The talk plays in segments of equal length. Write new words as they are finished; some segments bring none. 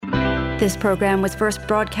This program was first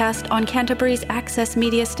broadcast on Canterbury's access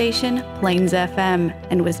media station, Plains FM,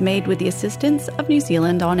 and was made with the assistance of New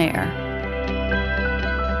Zealand On Air.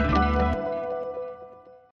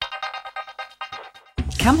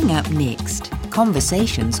 Coming up next,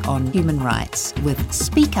 conversations on human rights with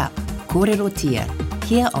Speak Up, Kōrerotia,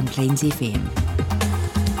 here on Plains FM.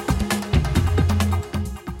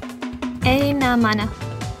 E nā mana,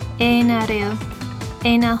 e nā reo,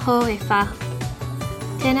 e nā ho e whā.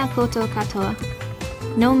 Tēnā koutou katoa.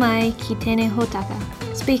 No mai ki tēnei hōtaka.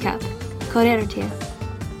 Speak Up, Kōrerotia.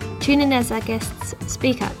 Tune in as our guests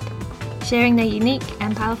speak up, sharing their unique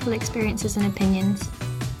and powerful experiences and opinions.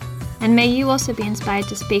 And may you also be inspired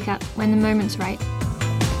to speak up when the moment's right.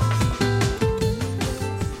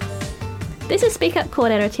 This is Speak Up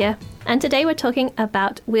Kōrerotia, and today we're talking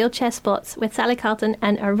about wheelchair sports with Sally Carlton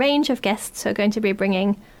and a range of guests who are going to be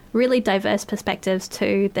bringing really diverse perspectives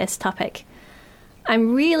to this topic.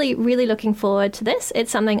 I'm really, really looking forward to this.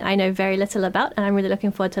 It's something I know very little about, and I'm really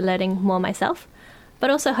looking forward to learning more myself.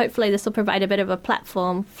 But also, hopefully, this will provide a bit of a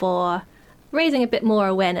platform for raising a bit more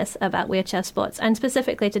awareness about wheelchair sports. And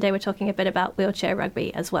specifically today, we're talking a bit about wheelchair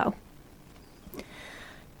rugby as well.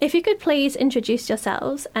 If you could please introduce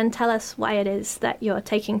yourselves and tell us why it is that you're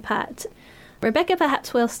taking part. Rebecca,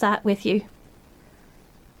 perhaps we'll start with you.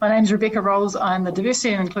 My name's Rebecca Rolls. I'm the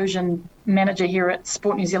Diversity and Inclusion Manager here at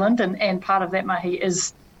Sport New Zealand, and part of that mahi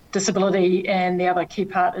is disability, and the other key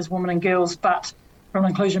part is women and girls, but from an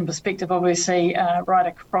inclusion perspective, obviously, right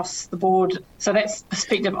across the board. So that's the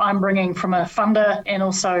perspective I'm bringing from a funder and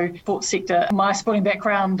also sports sector. My sporting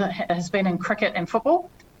background has been in cricket and football.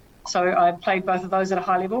 So I've played both of those at a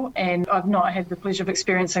high level, and I've not had the pleasure of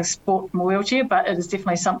experiencing sport from a wheelchair, but it is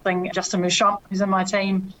definitely something Justin Muchamp, who's in my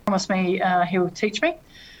team, promised me he'll teach me.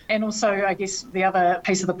 And also, I guess, the other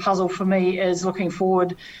piece of the puzzle for me is looking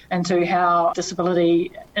forward into how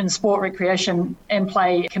disability in sport, recreation and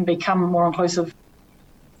play can become more inclusive.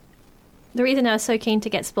 The reason I was so keen to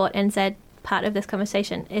get Sport NZ part of this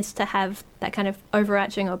conversation is to have that kind of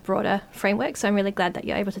overarching or broader framework. So I'm really glad that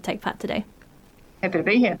you're able to take part today. Happy to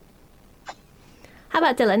be here. How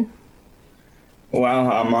about Dylan?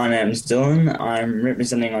 Well, my name's Dylan. I'm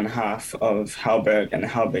representing on behalf of Halberg and the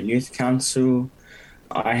Halberg Youth Council.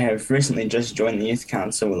 I have recently just joined the Youth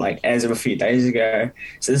Council, as of a few days ago.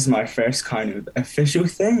 So this is my first kind of official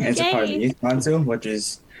thing as a part of the Youth Council, which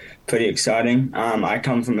is pretty exciting. I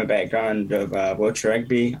come from a background of wheelchair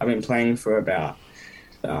rugby. I've been playing for about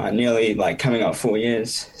nearly coming up 4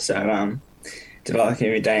 years. So developing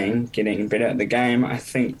every day and getting better at the game. I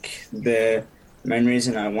think the main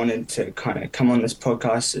reason I wanted to kind of come on this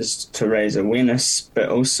podcast is to raise awareness, but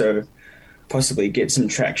also possibly get some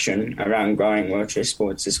traction around growing wheelchair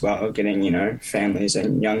sports as well, getting, families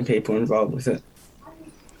and young people involved with it.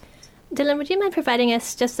 Dylan, would you mind providing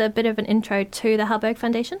us just a bit of an intro to the Halberg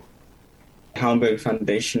Foundation? Halberg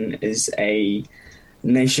Foundation is a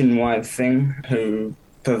nationwide thing who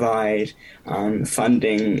provide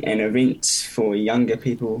funding and events for younger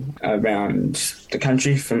people around the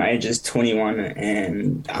country from ages 21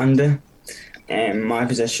 and under. And my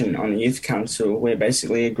position on the Youth Council, we're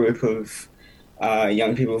basically a group of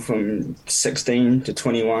young people from 16 to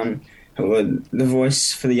 21 who are the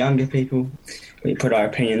voice for the younger people. We put our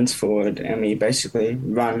opinions forward and we basically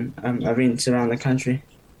run events around the country.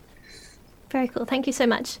 Very cool. Thank you so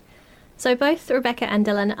much. So both Rebecca and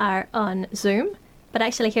Dylan are on Zoom, but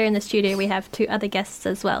actually here in the studio we have two other guests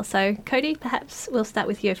as well. So Cody, perhaps we'll start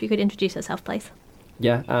with you if you could introduce yourself, please.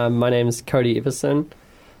 Yeah, my name's Cody Everson.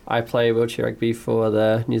 I play wheelchair rugby for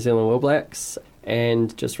the New Zealand Wheelblacks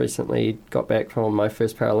and just recently got back from my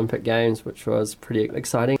first Paralympic Games, which was pretty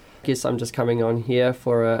exciting. I guess I'm just coming on here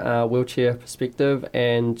for a wheelchair perspective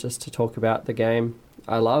and just to talk about the game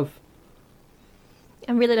I love.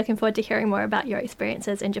 I'm really looking forward to hearing more about your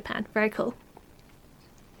experiences in Japan. Very cool.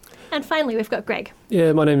 And finally, we've got Greg.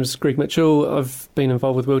 Yeah, my name's Greg Mitchell. I've been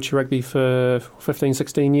involved with wheelchair rugby for 15,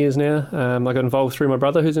 16 years now. I got involved through my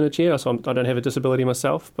brother who's in a chair, so I don't have a disability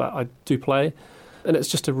myself, but I do play. And it's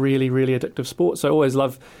just a really, really addictive sport. So I always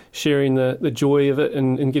love sharing the joy of it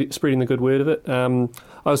and spreading the good word of it. I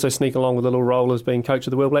also sneak along with a little role as being coach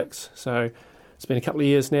of the Wheelblacks. So it's been a couple of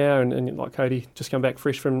years now, and like Cody, just come back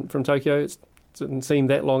fresh from Tokyo. It didn't seem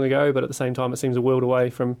that long ago, but at the same time, it seems a world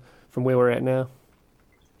away from where we're at now.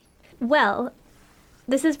 Well,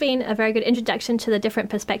 this has been a very good introduction to the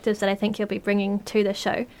different perspectives that I think you'll be bringing to the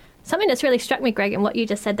show. Something that's really struck me, Greg, in what you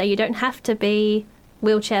just said there, you don't have to be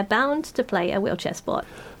wheelchair bound to play a wheelchair sport.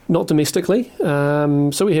 Not domestically.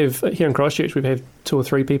 So we have, here in Christchurch, we've had 2 or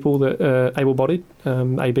 3 people that are able-bodied,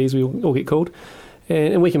 ABs we all get called,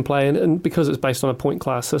 And we can play, and because it's based on a point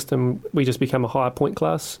class system, we just become a higher point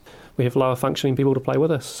class. We have lower functioning people to play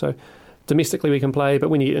with us. So domestically we can play, but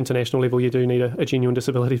when you get international level, you do need a genuine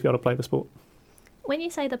disability to be able to play the sport. When you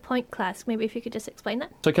say the point class, maybe if you could just explain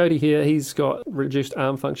that. So Cody here, he's got reduced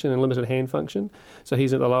arm function and limited hand function. So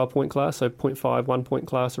he's at the lower point class, so 0.5, 1 point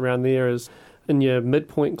class around there is in your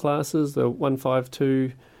mid-point classes, the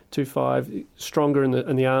 1.5, 2.5, stronger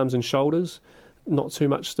in the arms and shoulders, not too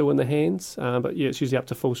much still in the hands, but yeah, it's usually up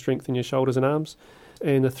to full strength in your shoulders and arms.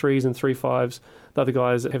 And the 3s and 3.5s, the other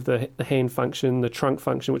guys that have the hand function, the trunk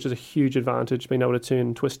function, which is a huge advantage, being able to turn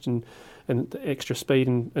and twist and the extra speed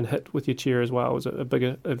and hit with your chair as well is a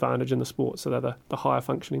bigger advantage in the sport. So they're the higher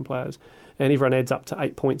functioning players. And everyone adds up to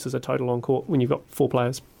 8 points as a total on court when you've got 4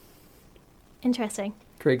 players. Interesting.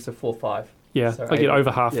 Greg's a 4-5. Yeah, so I get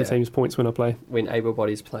over half the team's points when I play. When able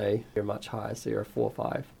bodies play, you're much higher, so you're a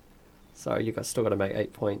 4-5. So you've still got to make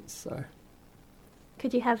 8 points. So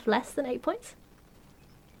could you have less than 8 points?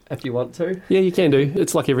 If you want to. Yeah, you can do.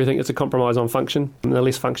 It's like everything. It's a compromise on function. And the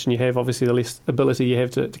less function you have, obviously, the less ability you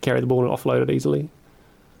have to carry the ball and offload it easily.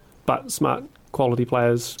 But smart, quality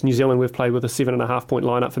players. New Zealand, we've played with a 7.5 point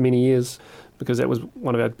lineup for many years because that was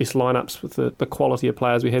one of our best lineups with the quality of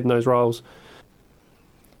players we had in those roles.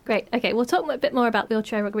 Great. Okay, we'll talk a bit more about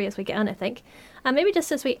wheelchair rugby as we get on, I think. Maybe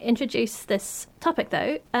just as we introduce this topic,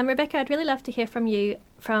 though, Rebecca, I'd really love to hear from you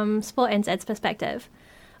from Sport NZ's perspective.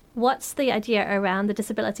 What's the idea around the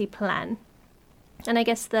disability plan? And I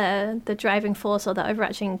guess the driving force or the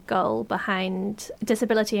overarching goal behind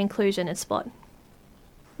disability inclusion in sport?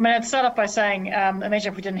 I mean, I'd start off by saying,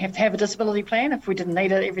 imagine if we didn't have to have a disability plan, if we didn't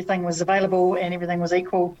need it, everything was available and everything was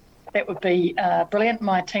equal. That would be brilliant.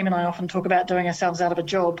 My team and I often talk about doing ourselves out of a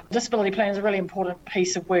job. Disability plan is a really important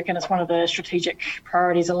piece of work, and it's one of the strategic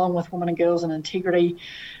priorities along with women and girls and integrity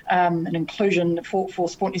and inclusion for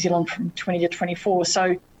Sport New Zealand from 20 to 24.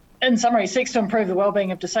 So in summary, it seeks to improve the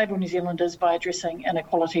wellbeing of disabled New Zealanders by addressing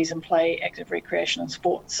inequalities in play, active recreation and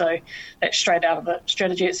sport. So that's straight out of the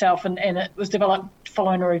strategy itself, and it was developed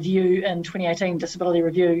following a review in 2018, disability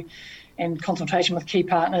review, and consultation with key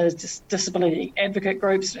partners, disability advocate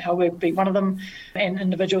groups, Halberg would be one of them, and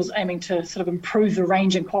individuals aiming to sort of improve the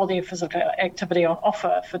range and quality of physical activity on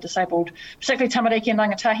offer for disabled, particularly tamariki and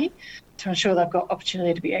rangatahi, to ensure they've got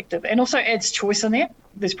opportunity to be active. And also adds choice in there.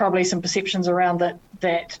 There's probably some perceptions around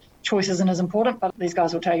that choice isn't as important, but these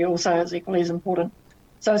guys will tell you also it's equally as important.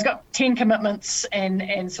 So it's got 10 commitments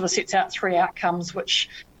and sort of sets out 3 outcomes, which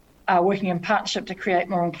are working in partnership to create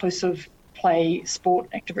more inclusive play, sport,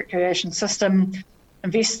 active recreation system,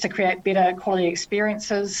 invest to create better quality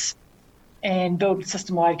experiences, and build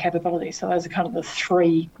system-wide capability. So those are kind of the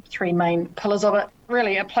three main pillars of it.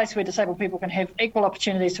 Really a place where disabled people can have equal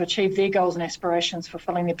opportunities to achieve their goals and aspirations,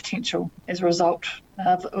 fulfilling their potential as a result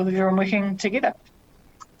of everyone working together.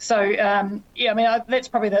 So, that's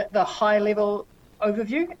probably the high-level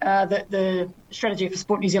overview. The strategy for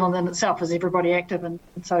Sport New Zealand in itself is everybody active, and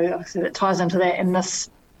so obviously that ties into that. And this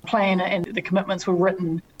plan and the commitments were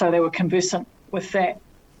written so they were conversant with that.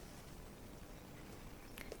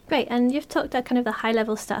 Great, and you've talked about kind of the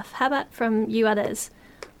high-level stuff. How about from you others?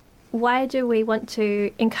 Why do we want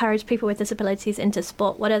to encourage people with disabilities into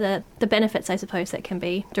sport? What are the benefits, I suppose, that can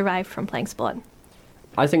be derived from playing sport?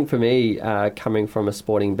 I think for me, coming from a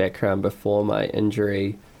sporting background before my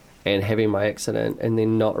injury and having my accident and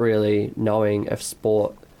then not really knowing if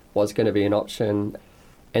sport was going to be an option,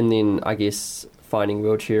 and then I guess finding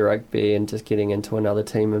wheelchair rugby and just getting into another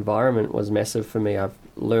team environment was massive for me. I've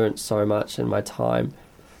learnt so much in my time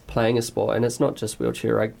playing a sport, and it's not just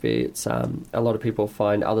wheelchair rugby. It's a lot of people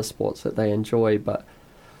find other sports that they enjoy, but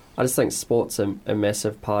I just think sport's a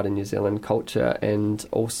massive part in New Zealand culture, and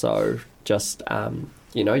also just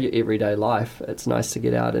your everyday life. It's nice to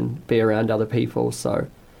get out and be around other people. So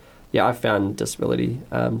yeah, I found disability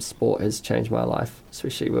sport has changed my life,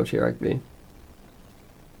 especially wheelchair rugby.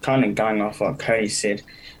 Kind of going off what Cody said,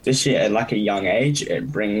 this year at like a young age,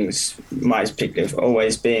 it brings my perspective,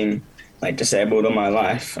 always being like disabled all my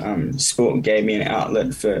life. Sport gave me an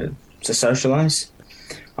outlet to socialise.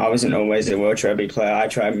 I wasn't always a wheelchair rugby player. I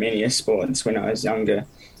tried many sports when I was younger,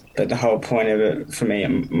 but the whole point of it for me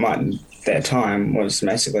at that time was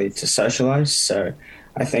basically to socialise. So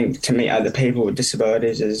I think to meet other people with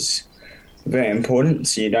disabilities is very important,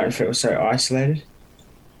 so you don't feel so isolated.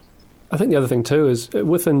 I think the other thing too is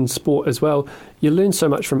within sport as well, you learn so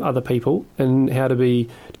much from other people and how to be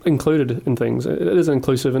included in things. It is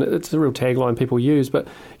inclusive and it's a real tagline people use, but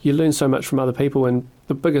you learn so much from other people. And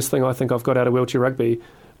the biggest thing I think I've got out of wheelchair rugby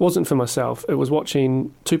wasn't for myself. It was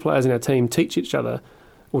watching 2 players in our team teach each other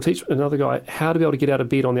or teach another guy how to be able to get out of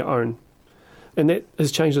bed on their own. And that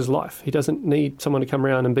has changed his life. He doesn't need someone to come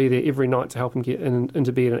around and be there every night to help him get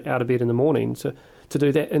into bed and out of bed in the morning to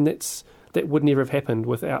do that. And that would never have happened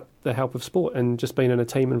without the help of sport and just being in a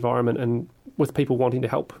team environment and with people wanting to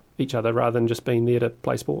help each other rather than just being there to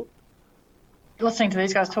play sport. Listening to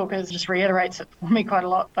these guys talk just reiterates it for me quite a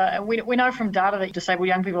lot. But we know from data that disabled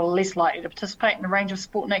young people are less likely to participate in a range of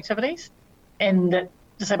sport and activities, and that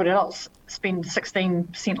disabled adults spend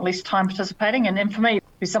 16% less time participating. And for me,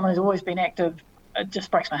 who's someone who's always been active, it just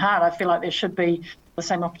breaks my heart. I feel like there should be the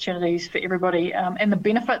same opportunities for everybody. And the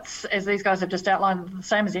benefits, as these guys have just outlined, are the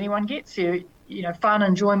same as anyone gets. You know, fun,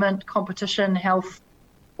 enjoyment, competition, health,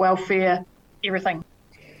 welfare, everything.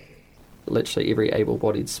 Literally every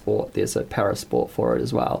able-bodied sport, there's a para-sport for it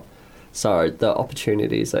as well. So the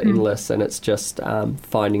opportunities are endless, and it's just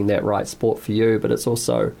finding that right sport for you, but it's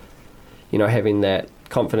also, you know, having that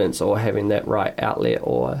confidence or having that right outlet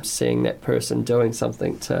or seeing that person doing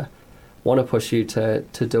something to want to push you to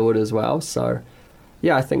do it as well. So,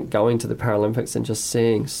 yeah, I think going to the Paralympics and just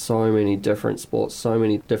seeing so many different sports, so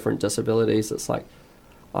many different disabilities, it's like,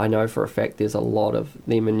 I know for a fact there's a lot of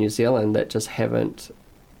them in New Zealand that just haven't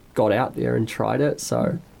got out there and tried it.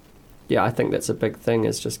 So, yeah, I think that's a big thing,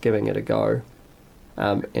 is just giving it a go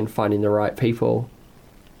and finding the right people.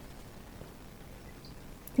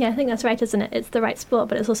 Yeah, I think that's right, isn't it? It's the right sport,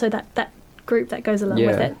 but it's also that group that goes along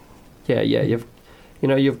with it. Yeah,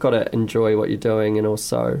 you've got to enjoy what you're doing, and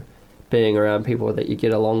also being around people that you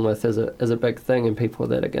get along with is a big thing, and people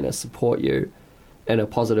that are going to support you in a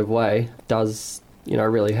positive way does, you know,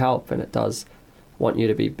 really help, and it does want you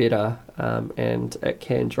to be better, and it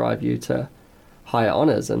can drive you to higher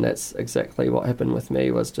honours. And that's exactly what happened with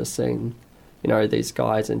me, was just seeing, you know, these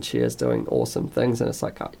guys in chairs doing awesome things, and it's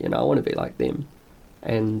like, you know, I want to be like them.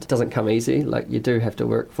 And it doesn't come easy, like you do have to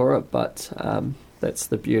work for it, but that's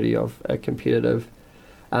the beauty of a competitive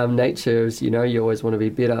nature, is, you know, you always want to be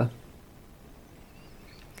better.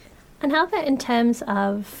 And how about in terms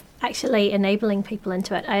of actually enabling people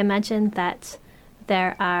into it? I imagine that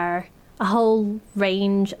there are a whole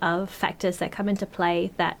range of factors that come into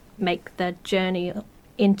play that make the journey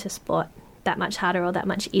into sport that much harder or that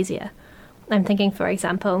much easier. I'm thinking, for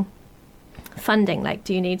example, funding. Like,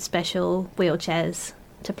 do you need special wheelchairs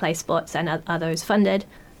to play sports, and are those funded?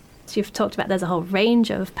 So you've talked about there's a whole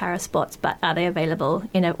range of para sports, but are they available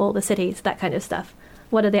in all the cities, that kind of stuff?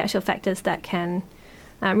 What are the actual factors that can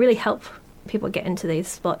really help people get into these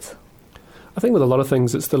sports? I think with a lot of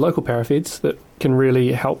things, it's the local parafeds that can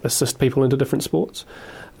really help assist people into different sports.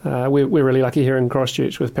 We're really lucky here in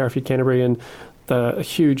Christchurch with Parafed Canterbury, and they're a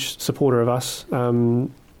huge supporter of us,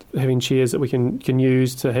 having chairs that we can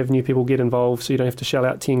use to have new people get involved, so you don't have to shell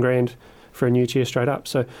out 10 grand for a new chair straight up.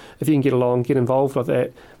 So if you can get along, get involved with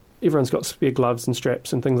that, everyone's got spare gloves and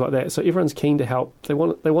straps and things like that. So everyone's keen to help. They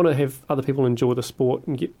want to have other people enjoy the sport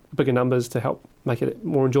and get bigger numbers to help make it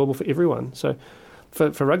more enjoyable for everyone. So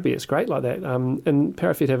for rugby, it's great like that. And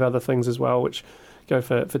Parafed have other things as well, which go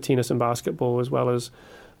for tennis and basketball, as well as,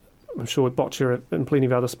 I'm sure, boccia and plenty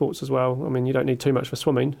of other sports as well. I mean, you don't need too much for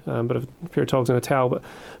swimming, but a pair of togs and a towel. But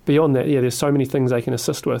beyond that, yeah, there's so many things they can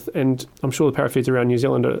assist with. And I'm sure the Parafeds around New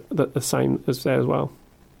Zealand are the same as that as well.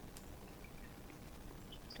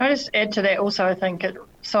 Can I just add to that also? I think it's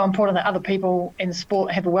so important that other people in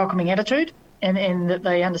sport have a welcoming attitude, and that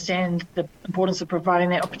they understand the importance of providing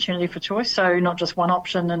that opportunity for choice. So not just one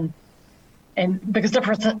option, and because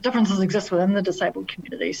differences exist within the disabled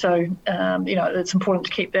community. So, you know, it's important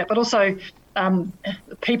to keep that. But also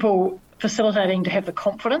people facilitating to have the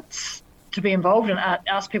confidence to be involved and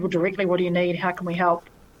ask people directly, what do you need? How can we help?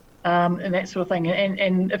 And that sort of thing.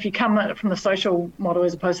 And if you come from the social model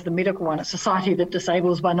as opposed to the medical one, it's society that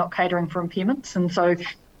disables by not catering for impairments. And so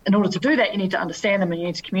in order to do that, you need to understand them, and you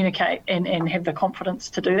need to communicate and have the confidence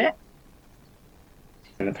to do that.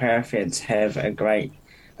 And the Parafeds have a great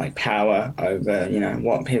power over, you know,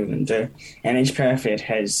 what people can do. And each Parafed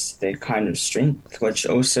has their kind of strength, which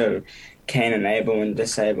also can enable and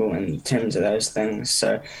disable in terms of those things.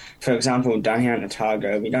 So, for example, down here in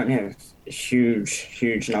Otago, we don't have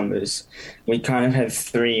huge numbers. We kind of have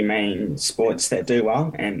three main sports that do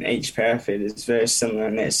well, and each Parafed is very similar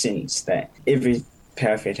in that sense that every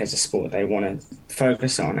Parafed has a sport they want to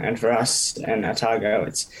focus on. And for us in Otago,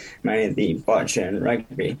 it's mainly the boccia and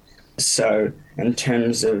rugby. So in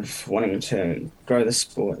terms of wanting to grow the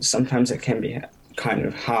sport, sometimes it can be kind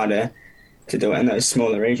of harder to do it in those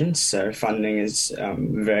smaller regions. So funding is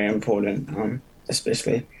very important,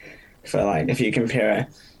 especially for if you compare a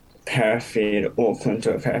Parafed Auckland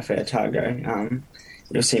to a Parafed Otago,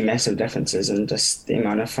 you'll see massive differences in just the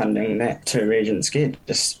amount of funding that two regions get,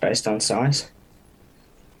 just based on size.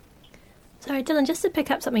 Sorry, Dylan, just to pick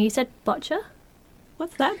up something, you said boccia?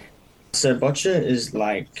 What's that? So bocce is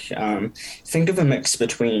like, think of a mix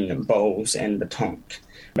between bowls and petanque.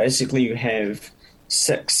 Basically, you have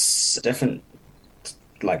 6 different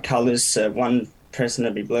colours. So one person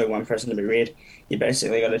to be blue, one person to be red. You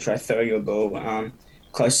basically got to try throw your ball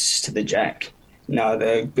closest to the jack. Now,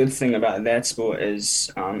 the good thing about that sport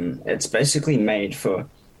is it's basically made for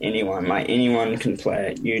anyone. Like, anyone can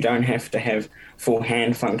play it. You don't have to have full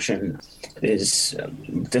hand function. There's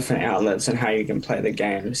different outlets on how you can play the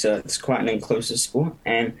game. So it's quite an inclusive sport.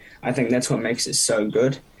 And I think that's what makes it so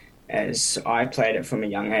good, as I played it from a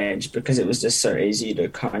young age because it was just so easy to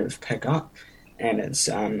kind of pick up. And it's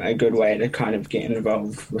a good way to kind of get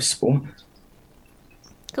involved with sport.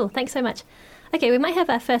 Cool, thanks so much. Okay, we might have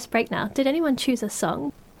our first break now. Did anyone choose a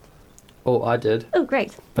song? Oh, I did. Oh,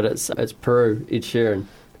 great. But it's Peru, Ed Sheeran.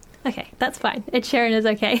 Okay, that's fine. Ed Sheeran is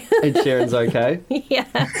okay. Ed Sheeran's okay? Yeah.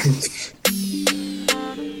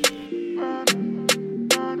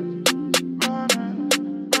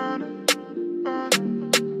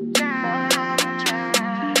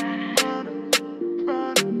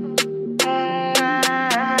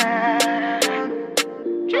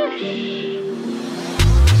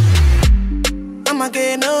 I'ma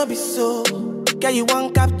get no be so. Girl, you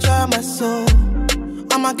won't capture my soul.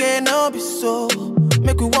 I'ma get no be so.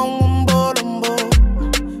 Make we one umbo.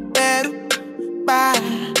 Beru, bye.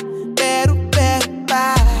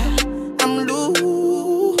 I'm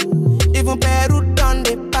loose. Even Peru done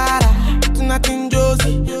the para. Tonight in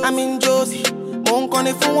Josie, I'm in Josie. Won't call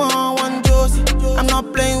it for one Josie. I'm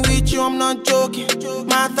not playing with you, I'm not joking.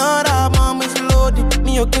 My thought of mom is loaded.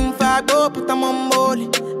 Me, you can fight, but I'm on molly.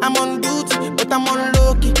 I'm on duty, but I'm on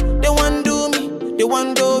low-key. They want do me, cause they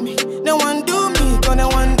want do me.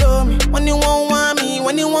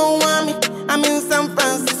 When you won't want me, I'm in San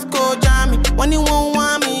Francisco, Jammy. When you won't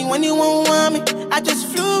want me, I just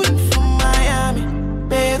flew in from Miami.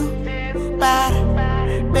 Peru, para.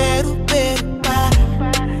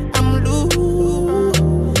 I'm loose,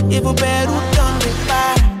 even Peru done the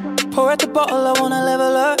para. Pour out the bottle, I wanna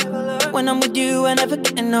level up. When I'm with you, I never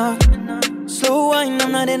get enough. Slow wine,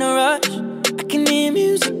 I'm not in a rush. I can hear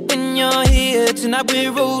music when you're here. Tonight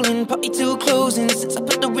we're rolling, party till closing. Since I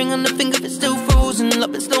put the ring on the finger, it's still frozen.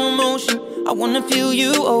 Love in slow motion, I wanna feel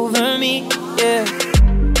you over me, yeah.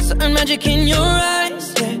 Certain magic in your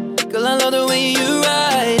eyes, yeah. Girl, I love the way you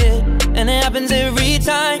ride it. And it happens every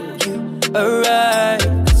time you arrive,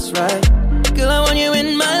 that's right. Girl, I want you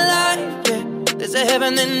in my life, yeah. There's a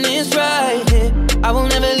heaven and it's right here. I will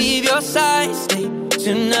never leave your side, stay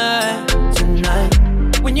tonight.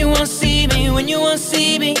 When you won't see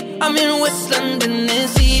me, I'm in West London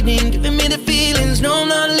this evening. Giving me the feelings, no I'm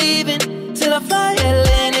not leaving till I fly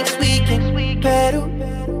LA next weekend. Peru,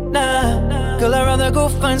 nah, girl I'd rather go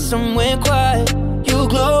find somewhere quiet. You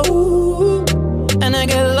glow, and I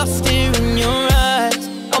get lost here in your eyes.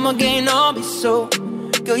 I'ma gain all be so,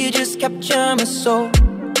 girl you just capture my soul.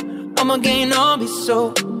 I'ma gain all be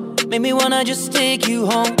so, make me wanna just take you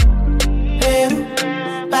home. Peru,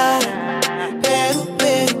 para.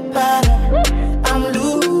 I'm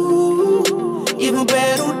loose, even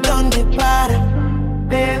Peru done the para.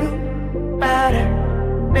 Peru, para.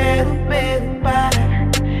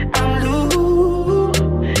 I'm loose,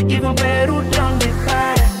 even Peru done the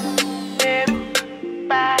para.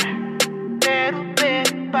 Peru,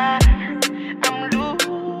 para. I'm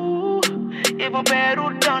loose, even Peru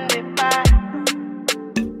done the para.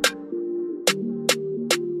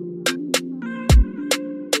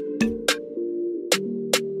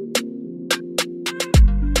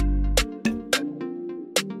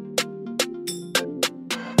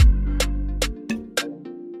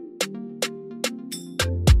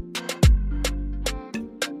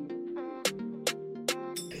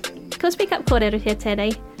 Go Speak Up Kōrerotia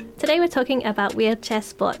today. Today we're talking about wheelchair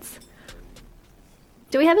sports.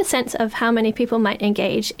 Do we have a sense of how many people might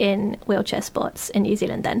engage in wheelchair sports in New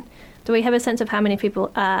Zealand then? Do we have a sense of how many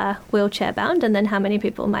people are wheelchair bound and then how many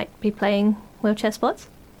people might be playing wheelchair sports?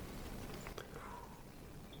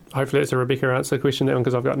 Hopefully it's a Rebecca answer question, that one,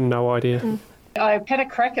 because I've got no idea. I had a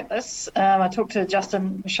crack at this. I talked to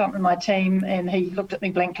Justin Schump in my team and he looked at me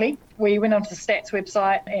blankly. We went onto the stats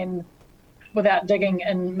website and without digging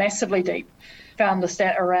in massively deep, found the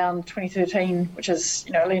stat around 2013, which is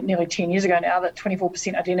nearly 10 years ago now, that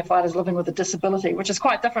 24% identified as living with a disability, which is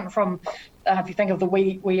quite different from, if you think of the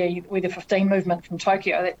We the 15 movement from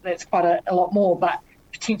Tokyo, that's quite a lot more, but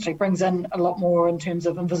potentially brings in a lot more in terms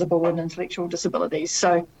of invisible and intellectual disabilities.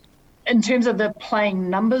 So in terms of the playing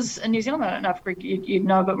numbers in New Zealand, I don't know if Greg, you'd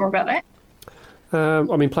know a bit more about that.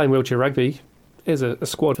 Playing wheelchair rugby as a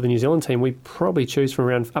squad for the New Zealand team, we probably choose from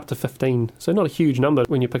around up to 15. So not a huge number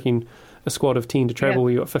when you're picking a squad of 10 to travel.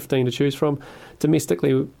 You've got 15 to choose from.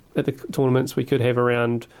 Domestically, at the tournaments, we could have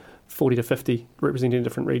around 40 to 50 representing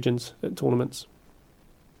different regions at tournaments.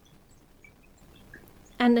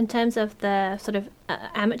 And in terms of the sort of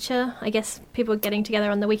amateur, I guess people getting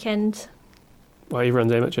together on the weekend. Well,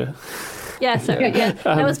 everyone's amateur. Yeah, sorry. Yeah,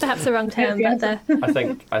 that was perhaps the wrong term. But I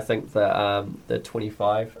think the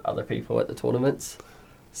 25 other people at the tournaments.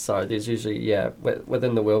 So there's usually,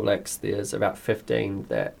 within the Wheelblacks, there's about 15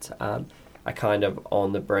 that are kind of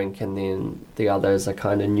on the brink, and then the others are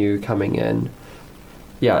kind of new coming in.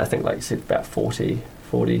 Yeah, I think, like you said, about 40,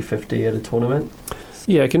 50 at a tournament.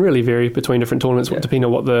 Yeah, it can really vary between different tournaments, depending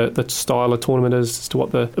on what the style of tournament is, as to what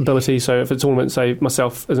the ability. So if a tournament, say,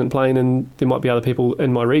 myself isn't playing, and there might be other people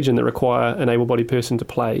in my region that require an able-bodied person to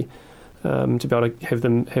play, to be able to have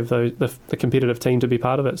them have the competitive team to be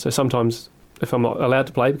part of it. So sometimes, if I'm not allowed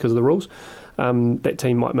to play because of the rules, that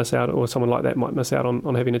team might miss out, or someone like that might miss out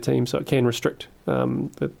on having a team. So it can restrict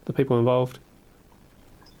the people involved.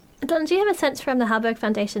 Don, do you have a sense from the Halberg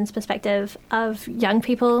Foundation's perspective of young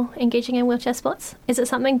people engaging in wheelchair sports? Is it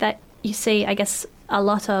something that you see, I guess, a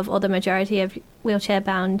lot of, or the majority of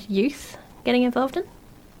wheelchair-bound youth getting involved in?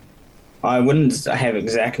 I wouldn't have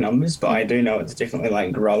exact numbers, but I do know it's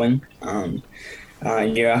definitely growing.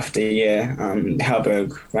 Year after year,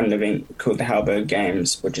 Halberg run an event called the Halberg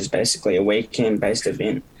Games, which is basically a weekend-based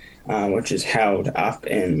event, which is held up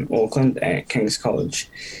in Auckland at King's College,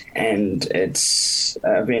 and it's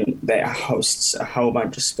an event that hosts a whole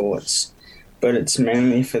bunch of sports, but it's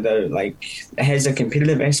mainly for it has a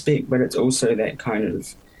competitive aspect, but it's also that kind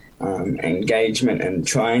of engagement and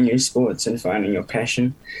trying new sports and finding your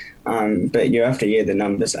passion. But year after year, the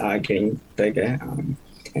numbers are getting bigger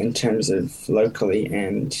in terms of locally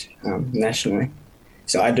and nationally.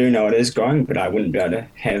 So I do know it is growing, but I wouldn't be able to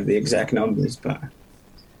have the exact numbers.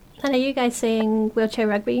 And are you guys seeing wheelchair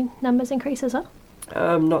rugby numbers increase as well?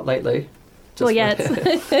 Not lately. So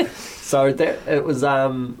it was,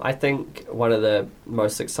 I think, one of the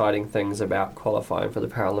most exciting things about qualifying for the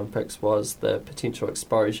Paralympics was the potential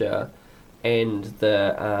exposure and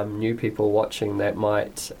the new people watching that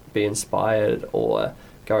might be inspired or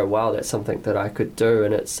go, wow, that's something that I could do.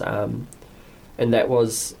 And it's and that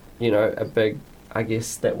was, a big, I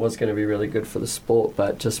guess that was going to be really good for the sport,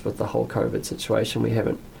 but just with the whole COVID situation, we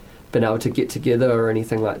haven't been able to get together or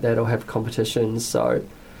anything like that or have competitions. So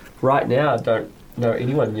right now I don't know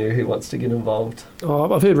anyone new who wants to get involved.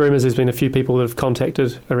 Oh, I've heard rumours there's been a few people that have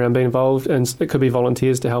contacted around being involved, and it could be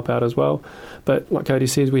volunteers to help out as well. But like Cody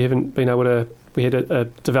said, we haven't been able to. We had a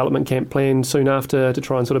development camp planned soon after to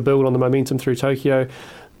try and sort of build on the momentum through Tokyo.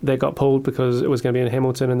 That got pulled because it was going to be in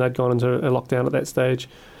Hamilton, and they'd gone into a lockdown at that stage.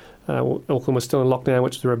 Auckland was still in lockdown,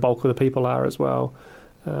 which is where a bulk of the people are as well.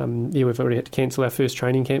 We've already had to cancel our first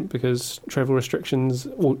training camp because travel restrictions,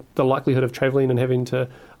 or the likelihood of travelling and having to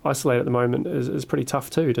isolate at the moment is pretty tough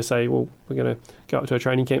too, to say, well, we're going to go up to a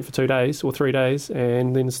training camp for 2 days or 3 days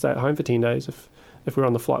and then stay at home for 10 days if we're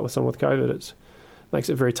on the flight with someone with COVID. It makes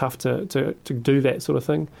it very tough to do that sort of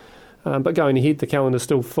thing. But going ahead, the calendar's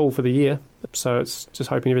still full for the year, so it's just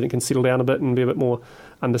hoping everything can settle down a bit and be a bit more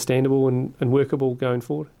understandable and workable going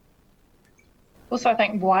forward. Also, I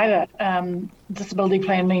think wider disability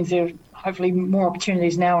plan means there are hopefully more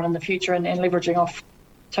opportunities now and in the future, and leveraging off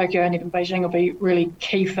Tokyo and even Beijing will be really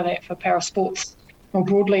key for that, for para sports more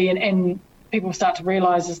broadly, and people start to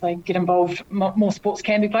realise as they get involved, more sports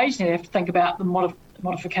can be played. You have to think about the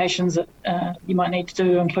modifications that you might need to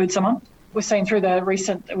do to include someone. We're seeing through the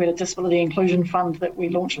recent, we had a disability inclusion fund that we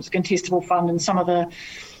launched, it was a contestable fund, and some of the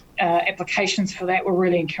applications for that were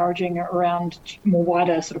really encouraging around more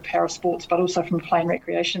wider sort of para sports, but also from a playing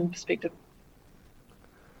recreation perspective.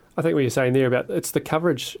 I think what you're saying there about it's the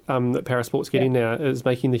coverage that para sports getting now is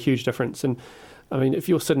making the huge difference. And I mean, if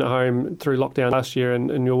you're sitting at home through lockdown last year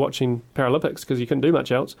and you're watching Paralympics because you couldn't do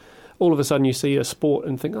much else, all of a sudden you see a sport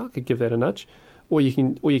and think, I could give that a nudge. Or you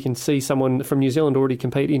can see someone from New Zealand already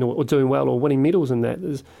competing or doing well or winning medals in that.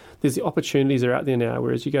 There's the opportunities are out there now,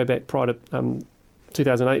 whereas you go back prior to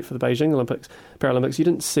 2008 for the Beijing Paralympics, you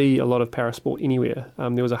didn't see a lot of parasport anywhere.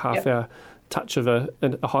 There was a half-hour touch of a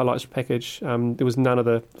highlights package. There was none of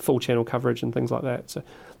the full channel coverage and things like that. So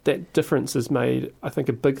that difference has made, I think,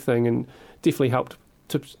 a big thing and definitely helped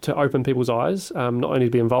to open people's eyes, not only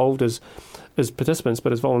to be involved as participants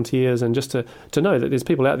but as volunteers, and just to know that there's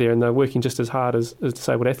people out there and they're working just as hard as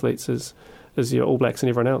disabled athletes as your All Blacks and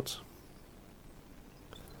everyone else.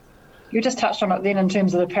 You just touched on it then in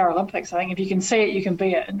terms of the Paralympics. I think if you can see it, you can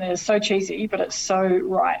be it. And it's so cheesy, but it's so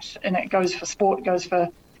right. And it goes for sport, it goes for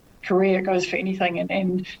career, it goes for anything.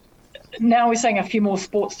 And now we're seeing a few more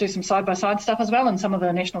sports do some side-by-side stuff as well, and some of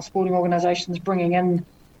the national sporting organisations bringing in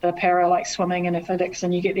the para, like swimming and athletics,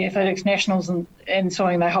 and you get the athletics nationals and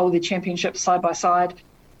swimming, they hold their championships side-by-side.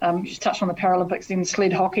 You just touched on the Paralympics, then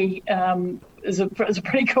sled hockey is a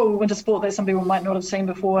pretty cool winter sport that some people might not have seen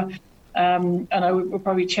before. I know we'll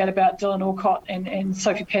probably chat about Dylan Lloyd and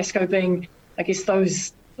Sophie Pascoe being, I guess,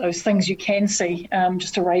 those things you can see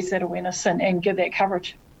just to raise that awareness and give that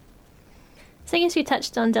coverage. Seeing as you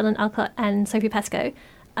touched on Dylan Alcott and Sophie Pascoe,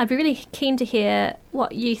 I'd be really keen to hear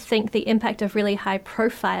what you think the impact of really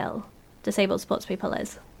high-profile disabled sports people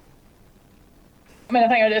is. I mean, I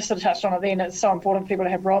think I just sort of touched on it then. It's so important for people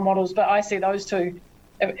to have role models, but I see those two,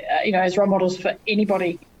 as role models for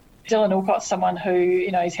anybody. Dylan Alcott's someone who,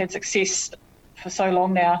 he's had success for so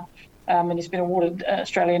long now, and he's been awarded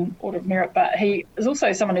Australian Order of Merit, but he is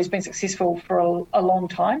also someone who's been successful for a long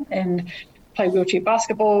time and played wheelchair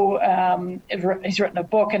basketball. He's written a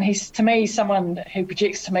book, and he's, to me, someone who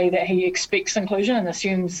projects to me that he expects inclusion and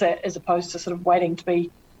assumes that, as opposed to sort of waiting to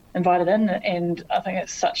be invited in. And I think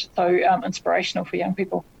it's so inspirational for young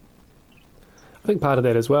people. I think part of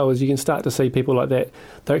that as well is you can start to see people like that,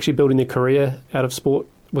 they're actually building their career out of sport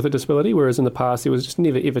with a disability, whereas in the past there was just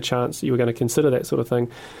never ever chance that you were going to consider that sort of thing.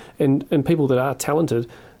 And people that are talented,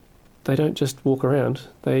 they don't just walk around.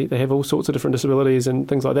 They have all sorts of different disabilities and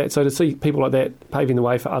things like that. So to see people like that paving the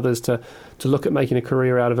way for others to look at making a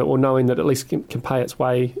career out of it, or knowing that at least can pay its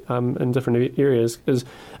way in different areas,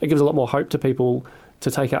 it gives a lot more hope to people to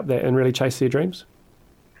take up that and really chase their dreams.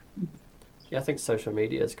 Yeah, I think social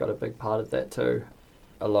media's got a big part of that too.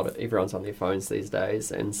 Everyone's on their phones these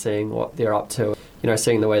days, and seeing what they're up to,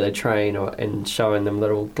 seeing the way they train and showing them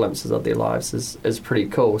little glimpses of their lives is pretty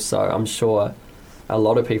cool. So I'm sure a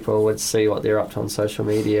lot of people would see what they're up to on social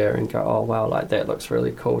media and go, oh wow, like that looks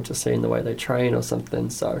really cool, just seeing the way they train or something.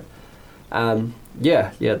 So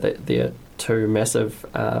they're two massive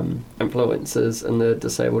influences in the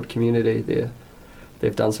disabled community.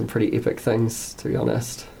 They've done some pretty epic things, to be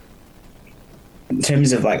honest. In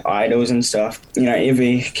terms of like idols and stuff,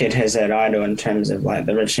 every kid has that idol in terms of like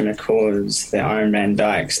the Richie McCaws, the Iron Man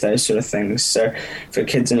Dykes, those sort of things. So for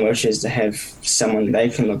kids in wheelchairs to have someone they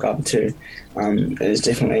can look up to is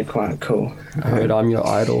definitely quite cool. I heard I'm your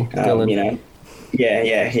idol, Dylan.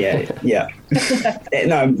 Yeah.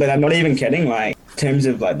 No, but I'm not even kidding. Like in terms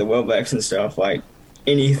of like the Wheelblacks and stuff, like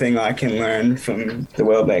anything I can learn from the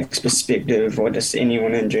Wheelblack's perspective or just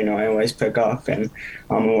anyone in general, I always pick up, and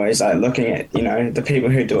I'm always like looking at, the people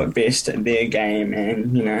who do it best at their game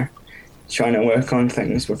and, trying to work on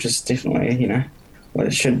things, which is definitely, what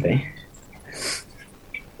it should be.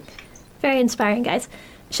 Very inspiring, guys.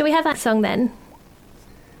 Shall we have that song then?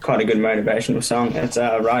 Quite a good motivational song. It's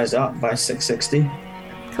Rise Up by 660.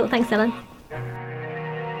 Cool, thanks, Dylan.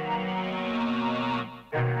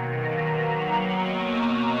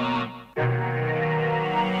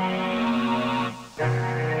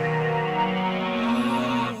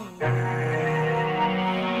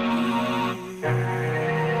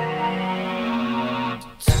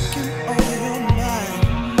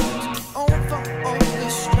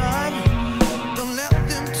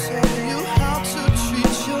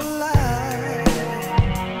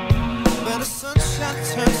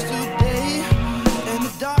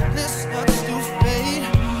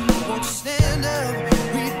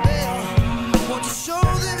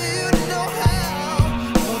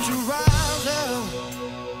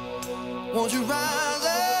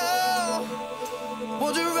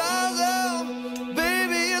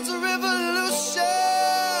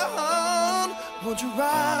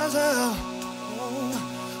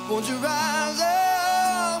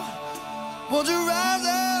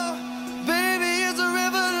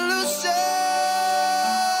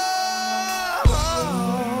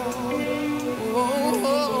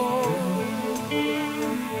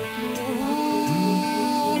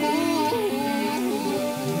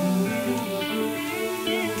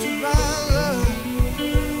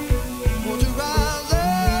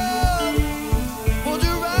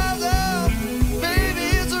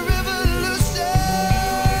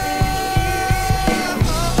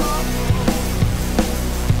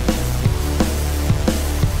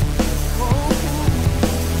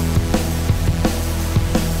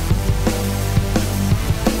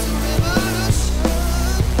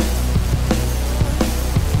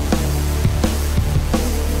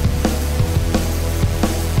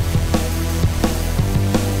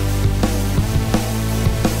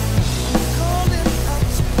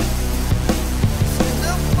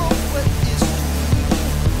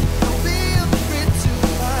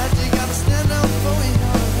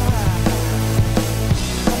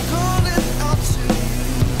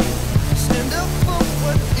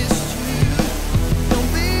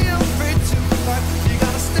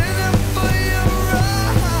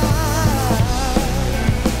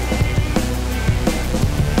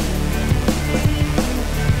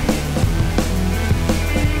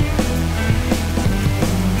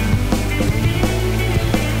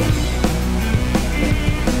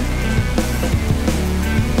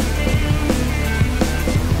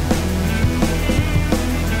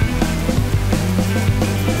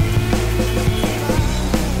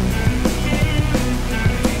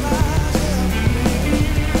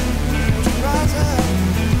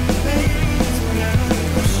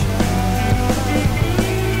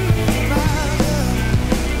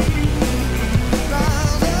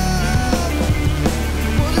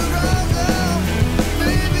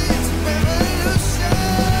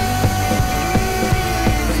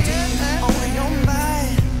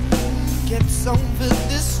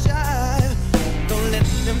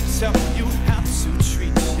 to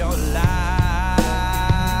treat your life.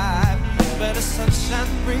 But the sunshine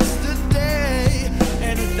brings the day,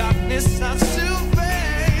 and the darkness starts to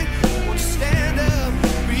fade. Won't you stand up,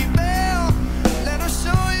 rebel? Let us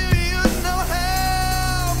show you you know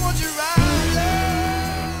how. Won't you rise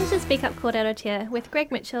up? This is Speak Up Kōrerotia with Greg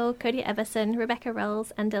Mitchell, Cody Everson, Rebecca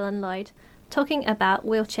Rolls and Dylan Lloyd, talking about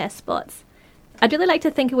wheelchair sports. I'd really like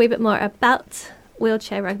to think a wee bit more about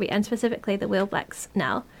wheelchair rugby and specifically the Wheelblacks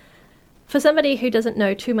now. For somebody who doesn't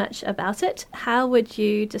know too much about it, how would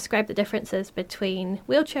you describe the differences between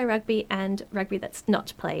wheelchair rugby and rugby that's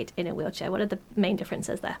not played in a wheelchair? What are the main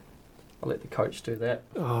differences there? I'll let the coach do that.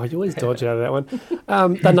 Oh, you always dodge out of that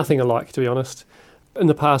one. They're nothing alike, to be honest. In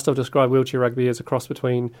the past, I've described wheelchair rugby as a cross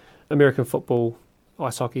between American football,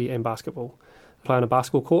 ice hockey and basketball. Play on a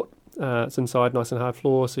basketball court. It's inside, nice and hard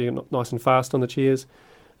floor, so you're not nice and fast on the chairs.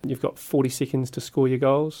 You've got 40 seconds to score your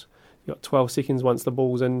goals. You've got 12 seconds once the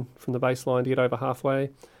ball's in from the baseline to get over halfway.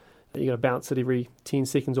 You've got to bounce it every 10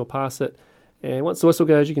 seconds or pass it. And once the whistle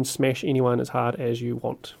goes, you can smash anyone as hard as you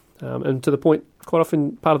want. And to the point, quite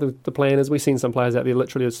often part of the plan is we've seen some players out there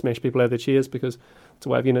literally smash people out of their chairs because it's a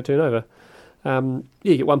way of getting a turnover. You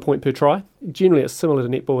get 1 point per try. Generally, it's similar to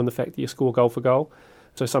netball in the fact that you score goal for goal.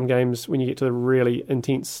 So some games, when you get to the really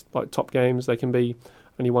intense, like top games, they can be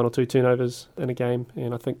only 1 or 2 turnovers in a game.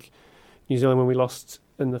 And I think New Zealand, when we lost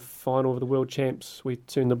in the final of the World Champs, we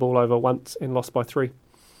turned the ball over once and lost by 3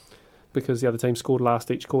 because the other team scored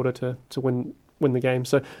last each quarter to win the game.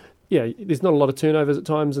 So, yeah, there's not a lot of turnovers at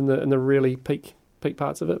times in the really peak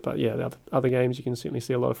parts of it. But, yeah, the other games, you can certainly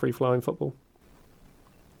see a lot of free-flowing football.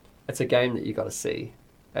 It's a game that you got to see.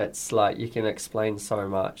 It's like you can explain so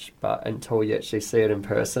much, but until you actually see it in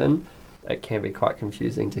person, it can be quite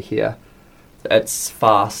confusing to hear. It's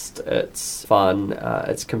fast, it's fun,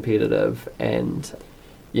 it's competitive, and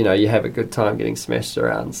you have a good time getting smashed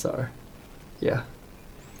around. So, yeah.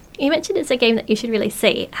 You mentioned it's a game that you should really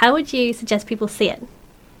see. How would you suggest people see it,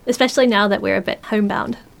 especially now that we're a bit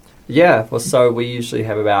homebound? Yeah, well, so we usually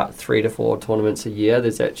have about 3 to 4 tournaments a year.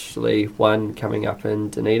 There's actually one coming up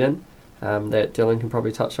in Dunedin that Dylan can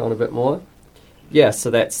probably touch on a bit more. Yeah,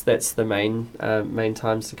 so that's the main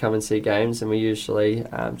times to come and see games, and we usually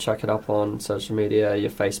chuck it up on social media,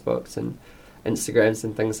 your Facebooks and Instagrams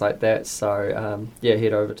and things like that. So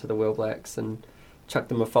head over to the Wheelblacks and chuck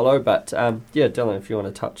them a follow. But Dylan, if you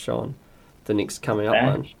want to touch on the next coming up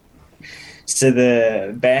one. So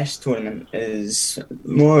the Bash tournament is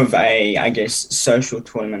more of a, I guess, social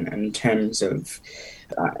tournament in terms of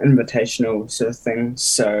invitational sort of thing.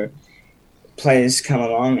 So players come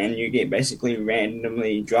along and you get basically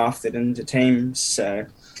randomly drafted into teams. So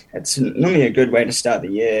it's normally a good way to start the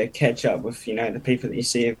year, catch up with, the people that you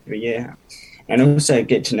see every year, and also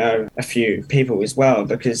get to know a few people as well,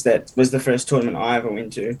 because that was the first tournament I ever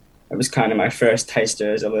went to. It was kind of my first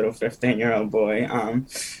taster as a little 15-year-old boy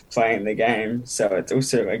playing the game. So it's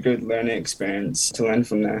also a good learning experience to learn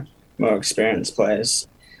from the more experienced players.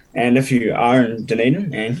 And if you are in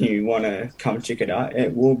Dunedin and you want to come check it out,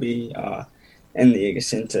 it will be in the Ega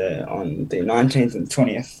Centre on the 19th and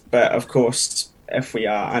 20th. But of course, if we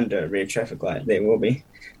are under red traffic light, there will be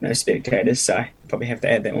no spectators. So I probably have to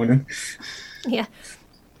add that one in. Yeah.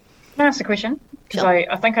 Can I ask a question? Because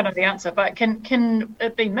I think I know the answer, but can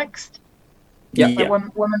it be mixed? Yeah. Like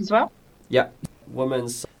women as well? Yeah.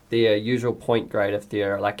 Women's, their usual point grade, if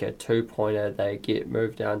they're like a 2-pointer, they get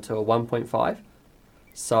moved down to a 1.5.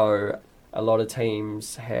 So a lot of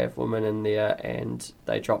teams have women in there and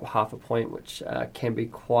they drop half a point, which can be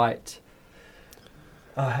quite...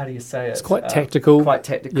 how do you say it? It's quite tactical. Quite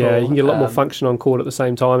tactical. Yeah, you can get a lot more function on court at the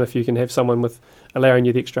same time if you can have someone with allowing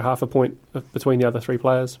you the extra half a point between the other 3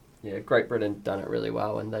 players. Yeah, Great Britain done it really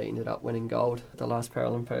well and they ended up winning gold at the last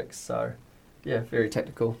Paralympics. So, yeah, very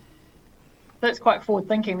tactical. That's quite forward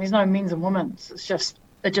thinking. There's no men's and women's.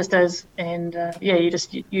 It just is, and you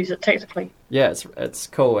just use it tactically. Yeah, it's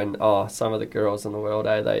cool, and some of the girls in the world,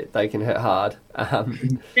 they can hit hard.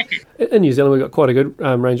 In New Zealand, we've got quite a good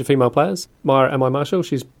range of female players. Myra Marshall,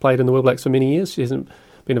 she's played in the Wheelblacks for many years. She hasn't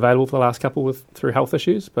been available for the last couple through health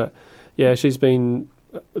issues, but yeah, she's been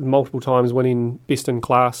multiple times winning best in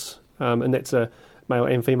class, and that's a male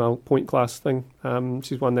and female point class thing.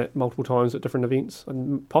 She's won that multiple times at different events,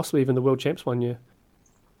 and possibly even the World Champs one year.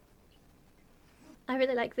 I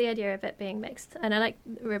really like the idea of it being mixed, and I like,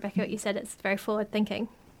 Rebecca, what you said, it's very forward thinking.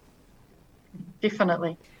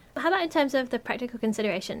 Definitely. How about in terms of the practical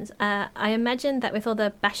considerations? I imagine that with all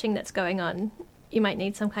the bashing that's going on, you might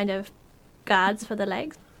need some kind of guards for the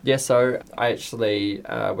legs. Yeah, so I actually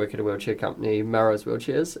work at a wheelchair company, Melrose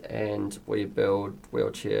Wheelchairs, and we build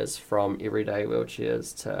wheelchairs from everyday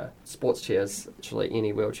wheelchairs to sports chairs, actually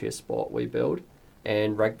any wheelchair sport we build.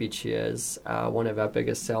 And rugby chairs are one of our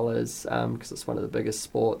biggest sellers because it's one of the biggest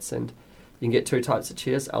sports, and you can get two types of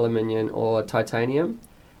chairs, aluminium or titanium.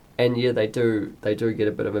 And yeah, they do get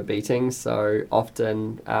a bit of a beating, so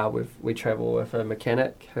often we travel with a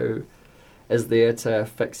mechanic who is there to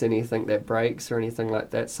fix anything that breaks or anything like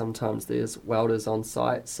that. Sometimes there's welders on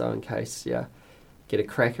site, so in case you get a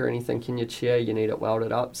crack or anything in your chair, you need it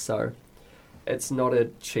welded up. So it's not a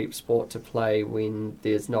cheap sport to play when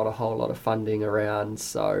there's not a whole lot of funding around,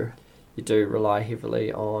 so you do rely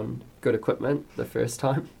heavily on good equipment the first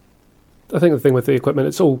time. I think the thing with the equipment,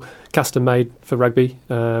 it's all custom made for rugby.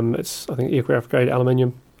 It's, I think, aircraft grade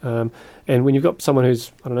aluminium. And when you've got someone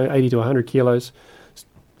who's, 80 to 100 kilos,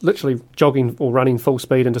 literally jogging or running full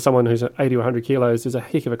speed into someone who's 80 or 100 kilos, there's a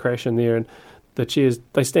heck of a crash in there, and the chairs,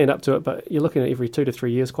 they stand up to it, but you're looking at every 2 to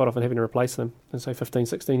 3 years quite often having to replace them. And so 15,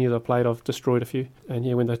 16 years I've played, I've destroyed a few. And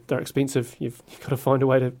yeah, when they're expensive, you've got to find a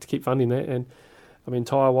way to keep funding that. And I mean,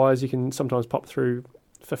 tyre-wise, you can sometimes pop through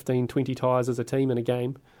 15, 20 tyres as a team in a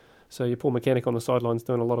game. So your poor mechanic on the sidelines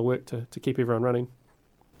doing a lot of work to keep everyone running.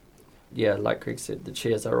 Yeah, like Greg said, the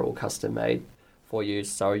chairs are all custom made for you,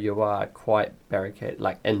 so you are quite barricaded,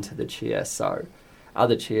 like into the chair. So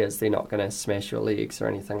other chairs, they're not going to smash your legs or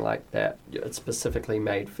anything like that. It's specifically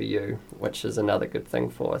made for you, which is another good thing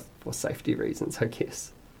for safety reasons, I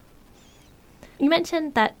guess. You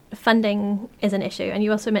mentioned that funding is an issue, and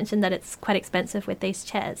you also mentioned that it's quite expensive with these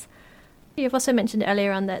chairs. You've also mentioned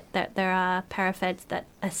earlier on that there are parafeds that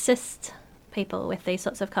assist people with these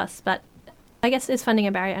sorts of costs, but I guess is funding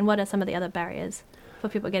a barrier, and what are some of the other barriers for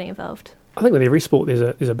people getting involved? I think with every sport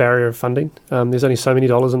there's a barrier of funding. There's only so many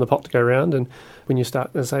dollars in the pot to go around, and when you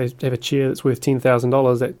start, let's say, have a chair that's worth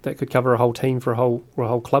 $10,000, that could cover a whole team for a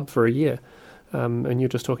whole club for a year, and you're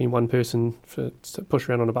just talking one person to push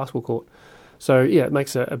around on a basketball court. So yeah, it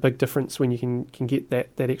makes a big difference when you can get that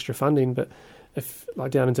extra funding. But if,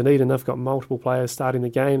 like down in Dunedin, they've got multiple players starting the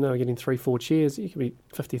game, they're getting 3-4 chairs, it could be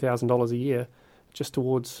 $50,000 a year just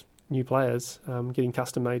towards new players getting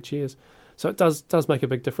custom-made chairs. So it does make a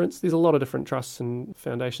big difference. There's a lot of different trusts and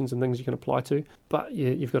foundations and things you can apply to, but yeah,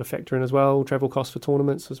 you've got to factor in as well travel costs for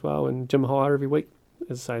tournaments as well, and gym hire every week.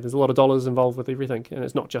 As I say, there's a lot of dollars involved with everything, and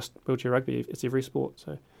it's not just wheelchair rugby, it's every sport.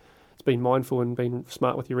 So it's being mindful and being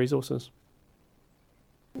smart with your resources.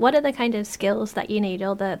 What are the kind of skills that you need,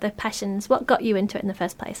 or the passions? What got you into it in the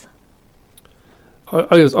first place?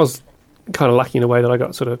 I was kind of lucky in a way that I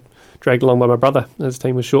got sort of dragged along by my brother. His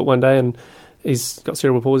team was short one day, and he's got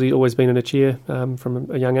cerebral palsy, always been in a chair from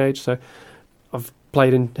a young age. So I've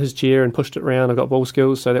played in his chair and pushed it around. I've got ball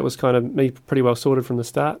skills, so that was kind of me pretty well sorted from the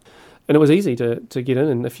start. And it was easy to get in,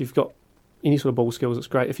 and if you've got any sort of ball skills, it's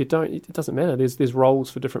great. If you don't, it doesn't matter. There's roles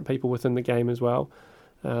for different people within the game as well.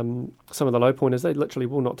 Some of the low pointers, they literally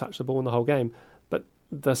will not touch the ball in the whole game, but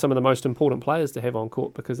they're some of the most important players to have on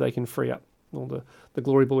court because they can free up all the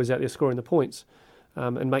glory boys out there scoring the points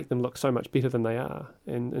and make them look so much better than they are,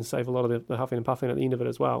 and save a lot of the huffing and puffing at the end of it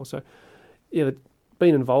as well. So yeah,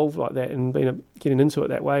 being involved like that and getting into it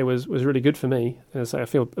that way was really good for me. As I say, I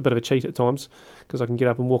feel a bit of a cheat at times because I can get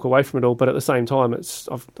up and walk away from it all, but at the same time,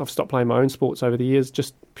 I've stopped playing my own sports over the years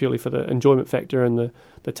just purely for the enjoyment factor and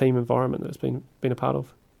the team environment that's been a part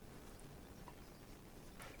of.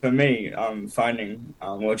 For me, finding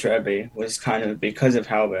wheelchair rugby was kind of because of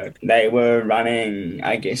Halberg. They were running,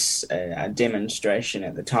 I guess, a demonstration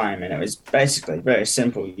at the time, and it was basically very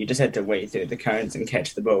simple. You just had to weave through the cones and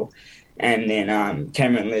catch the ball. And then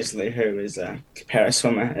Cameron Leslie, who was a para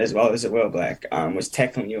swimmer as well as a Wheelblack, was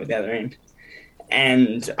tackling you at the other end.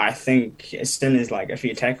 And I think as soon as like a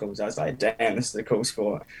few tackles, I was like, damn, this is a cool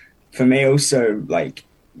sport. For me also, like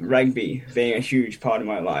rugby being a huge part of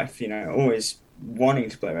my life, always wanting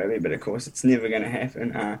to play rugby, but of course it's never going to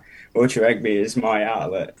happen. Wheelchair rugby is my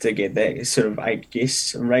outlet to get that sort of, I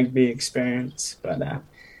guess, rugby experience. But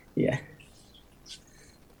yeah.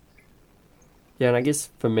 Yeah, and I guess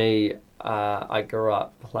for me, I grew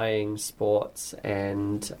up playing sports,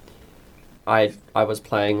 and I was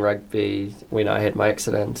playing rugby when I had my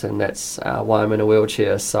accident, and that's why I'm in a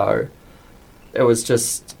wheelchair. So it was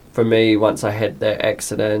just, for me, once I had that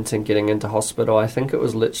accident and getting into hospital, I think it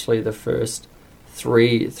was literally the first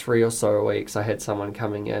three or so weeks I had someone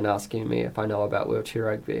coming in asking me if I know about wheelchair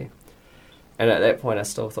rugby. And at that point I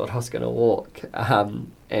still thought I was going to walk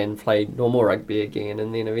and play normal rugby again,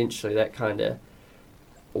 and then eventually that kind of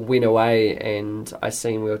went away, and I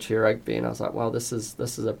seen wheelchair rugby and I was like, wow, this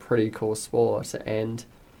is a pretty cool sport. And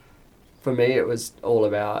For me, it was all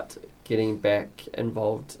about getting back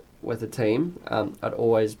involved with a team. I'd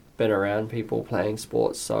always been around people playing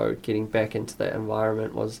sports, so getting back into that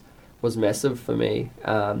environment was massive for me.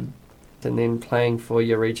 And then playing for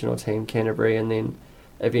your regional team, Canterbury, and then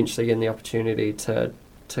eventually getting the opportunity to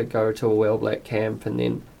go to a Wheelblack camp and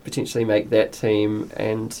then potentially make that team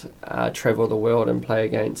and travel the world and play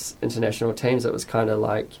against international teams. It was kind of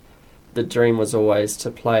like the dream was always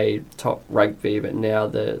to play top rugby, but now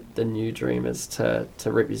the new dream is to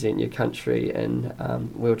represent your country in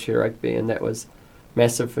wheelchair rugby, and that was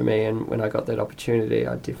massive for me. And when I got that opportunity,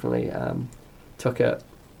 I definitely took it.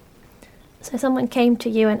 So someone came to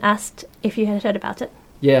you and asked if you had heard about it?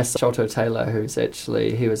 Yes, Sholto Taylor, he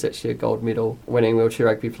was actually a gold medal winning wheelchair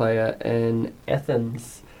rugby player in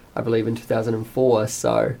Athens, I believe in 2004.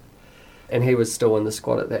 So, and he was still in the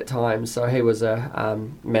squad at that time. So he was a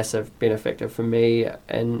massive benefactor for me,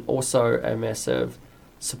 and also a massive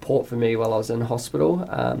support for me while I was in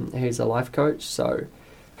hospital. He's a life coach, so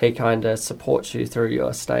he kind of supports you through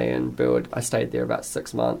your stay and build. I stayed there about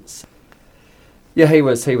 6 months. Yeah, he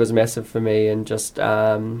was massive for me, and just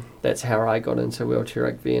that's how I got into wheelchair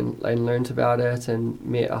rugby and learned about it and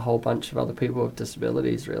met a whole bunch of other people with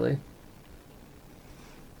disabilities, really.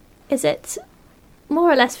 Is it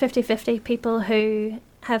more or less 50-50 people who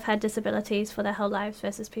have had disabilities for their whole lives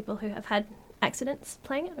versus people who have had accidents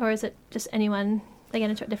playing it, or is it just anyone they get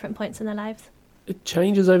into at different points in their lives? It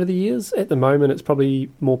changes over the years. At the moment, it's probably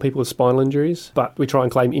more people with spinal injuries, but we try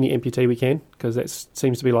and claim any amputee we can, because that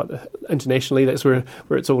seems to be like internationally, that's where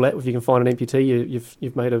it's all at. If you can find an amputee,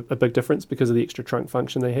 you've made a big difference because of the extra trunk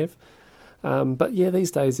function they have. But yeah, these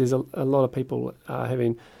days there's a lot of people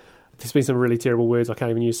having. There's been some really terrible words. I can't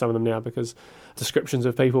even use some of them now because descriptions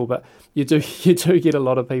of people. But you do get a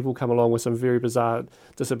lot of people come along with some very bizarre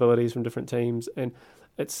disabilities from different teams, and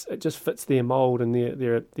it just fits their mould and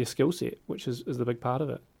their skill set, which is the big part of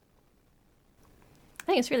it. I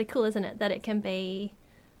think it's really cool, isn't it, that it can be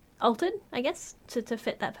altered, I guess, to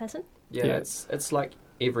fit that person. Yeah. It's like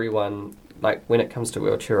everyone, like when it comes to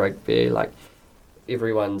wheelchair rugby, like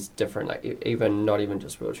everyone's different. Like even not even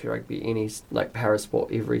just wheelchair rugby, any like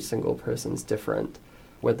parasport, every single person's different.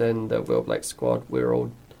 Within the Wheelblack squad, we're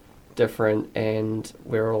all different, and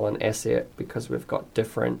we're all an asset because we've got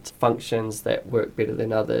different functions that work better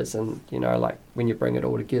than others. And like when you bring it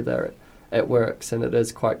all together, it works, and it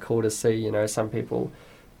is quite cool to see. Some people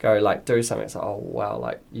go like do something, it's like, oh wow,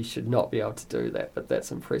 like you should not be able to do that, but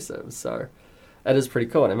that's impressive. So it is pretty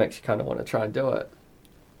cool, and it makes you kind of want to try and do it.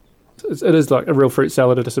 It is like a real fruit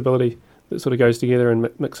salad of disability that sort of goes together and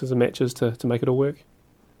mixes and matches to make it all work.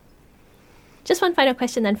 Just one final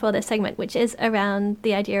question then for this segment, which is around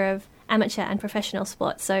the idea of amateur and professional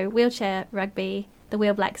sports. So wheelchair rugby, the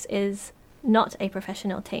Wheelblacks, is not a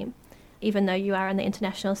professional team, even though you are on the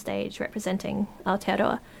international stage representing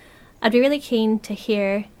Aotearoa. I'd be really keen to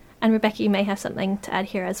hear, and Rebecca, you may have something to add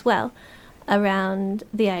here as well, around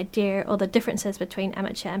the idea or the differences between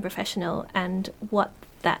amateur and professional and what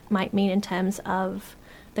that might mean in terms of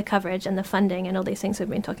the coverage and the funding and all these things we've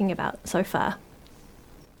been talking about so far.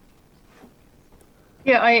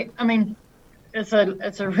 Yeah, I mean, it's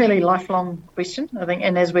a really lifelong question, I think.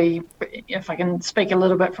 And if I can speak a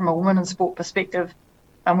little bit from a women in sport perspective,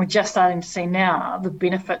 we're just starting to see now the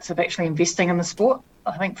benefits of actually investing in the sport.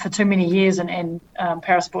 I think for too many years, and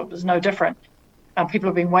parasport was no different. People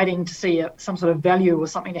have been waiting to see some sort of value or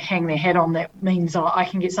something to hang their hat on that means I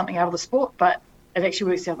can get something out of the sport, but it actually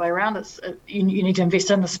works the other way around. You need to invest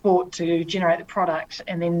in the sport to generate the product,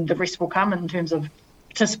 and then the rest will come in terms of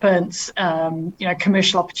participants,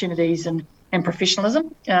 commercial opportunities and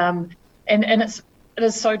professionalism. And it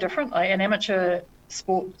is so different. Like, in amateur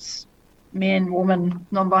sports, men, women,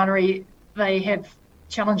 non-binary, they have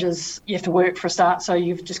challenges you have to work for a start, so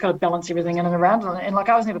you've just got to balance everything in and around. And like,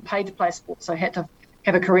 I was never paid to play sport, so I had to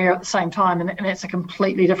have a career at the same time, and that's a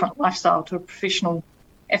completely different lifestyle to a professional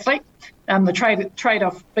athlete. The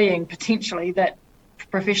trade-off being potentially that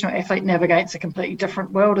professional athlete navigates a completely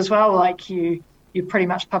different world as well. Like you're pretty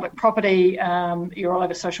much public property, you're all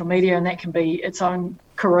over social media, and that can be its own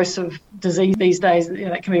corrosive disease these days.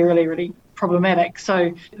 That can be really, really problematic.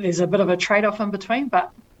 So there's a bit of a trade-off in between,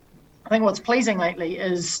 but I think what's pleasing lately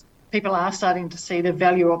is people are starting to see the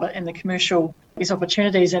value of it and the commercial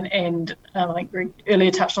opportunities. And I think we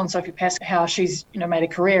earlier touched on Sophie Pask, how she's made a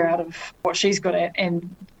career out of what she's good at,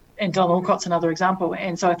 and Dylan Alcott's another example.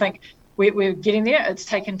 And so I think we're getting there. It's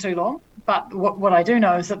taken too long, but what I do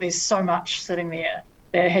know is that there's so much sitting there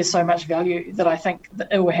that has so much value that I think that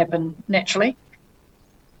it will happen naturally.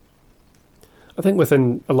 I think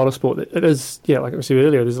within a lot of sport, it is, like I said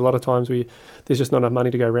earlier, there's a lot of times where there's just not enough money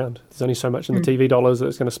to go around. There's only so much in the TV dollars that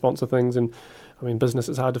it's going to sponsor things. And, I mean, business,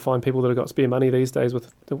 it's hard to find people that have got spare money these days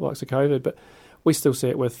with the likes of COVID. But we still see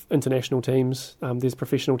it with international teams. There's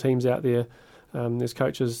professional teams out there. There's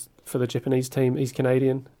coaches for the Japanese team. He's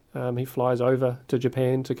Canadian. He flies over to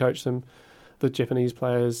Japan to coach them. The Japanese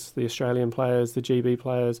players, the Australian players, the GB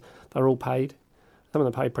players, they're all paid. Some of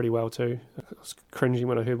them paid pretty well too. I was cringing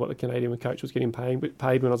when I heard what the Canadian coach was getting paid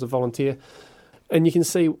when I was a volunteer. And you can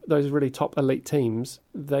see those really top elite teams,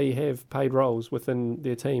 they have paid roles within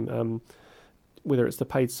their team, whether it's the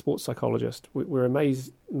paid sports psychologist. We're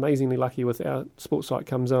amazingly lucky with our sports psych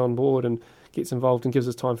comes on board and gets involved and gives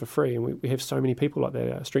us time for free. And we have so many people like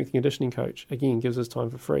that. Our strength and conditioning coach, again, gives us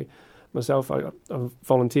time for free. Myself, I've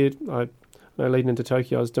volunteered. I know leading into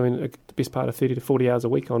Tokyo, I was doing the best part of 30 to 40 hours a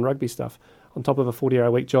week on rugby stuff, on top of a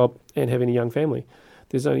 40-hour-a-week job and having a young family.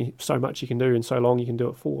 There's only so much you can do and so long you can do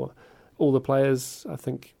it for. All the players, I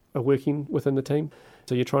think, are working within the team.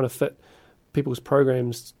 So you're trying to fit people's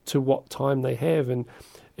programs to what time they have. And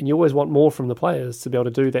you always want more from the players to be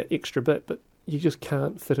able to do that extra bit, but you just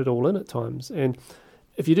can't fit it all in at times. And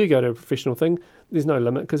if you do go to a professional thing, there's no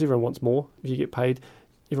limit because everyone wants more. If you get paid,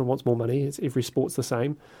 everyone wants more money. Every sport's the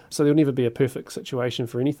same. So there'll never be a perfect situation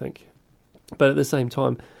for anything. But at the same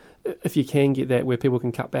time, if you can get that where people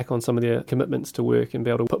can cut back on some of their commitments to work and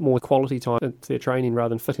be able to put more quality time into their training rather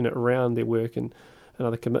than fitting it around their work and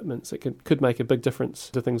other commitments, it could make a big difference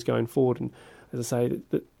to things going forward. And as I say,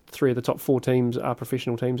 the 3 of the top 4 teams are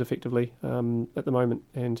professional teams effectively at the moment,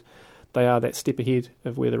 and they are that step ahead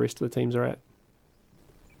of where the rest of the teams are at.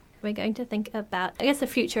 We're going to think about, I guess, the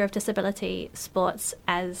future of disability sports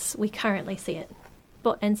as we currently see it.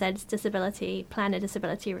 Sport NZ's Disability Plan, a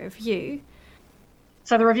Disability Review.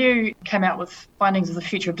 So the review came out with findings of the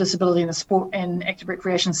future of disability in the sport and active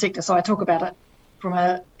recreation sector. So I talk about it from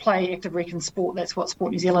a play, active rec and sport. That's what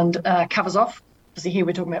Sport New Zealand covers off. Obviously here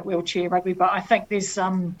we're talking about wheelchair rugby, but I think there's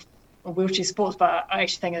wheelchair sports, but I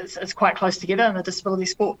actually think it's quite close together in the disability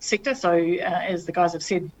sport sector. So as the guys have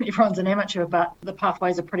said, everyone's an amateur, but the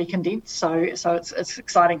pathways are pretty condensed. So it's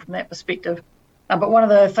exciting from that perspective. But one of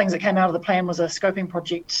the things that came out of the plan was a scoping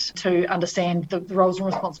project to understand the roles and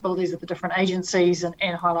responsibilities of the different agencies and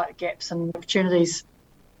highlight gaps and opportunities.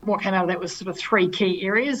 What came out of that was sort of 3 key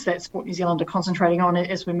areas that Sport New Zealand are concentrating on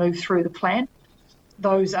as we move through the plan.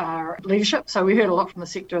 Those are leadership. So we heard a lot from the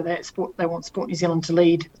sector that they want Sport New Zealand to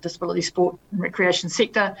lead the disability sport and recreation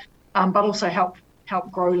sector, but also help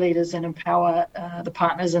grow leaders and empower the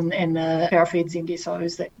partners and the parafeds,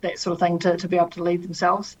 NDSOs, that sort of thing to be able to lead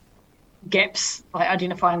themselves. Gaps, like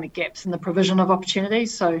identifying the gaps in the provision of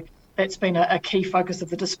opportunities. So that's been a key focus of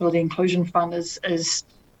the Disability Inclusion Fund is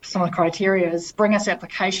some of the criteria is bring us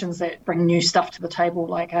applications that bring new stuff to the table,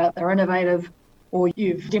 like they're innovative, or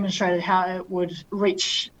you've demonstrated how it would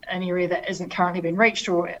reach an area that isn't currently been reached,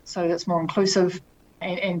 or so that's more inclusive,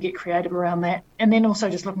 and get creative around that. And then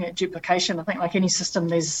also just looking at duplication. I think like any system,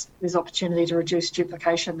 there's opportunity to reduce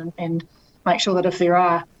duplication and make sure that if there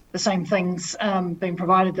are the same things being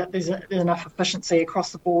provided, that there's enough efficiency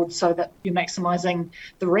across the board so that you're maximising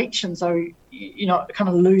the reach, and so you're not kind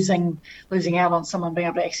of losing out on someone being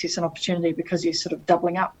able to access an opportunity because you're sort of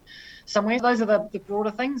doubling up somewhere. Those are the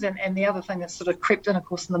broader things, and the other thing that's sort of crept in, of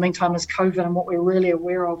course, in the meantime is COVID, and what we're really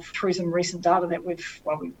aware of through some recent data that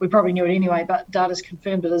we probably knew it anyway, but data's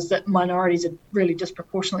confirmed it, is that minorities are really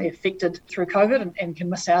disproportionately affected through COVID and can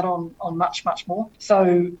miss out on much, much more.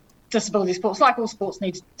 So disability sports, like all sports,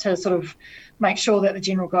 need to sort of make sure that the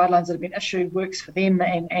general guidelines that have been issued works for them,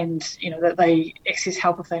 and that they access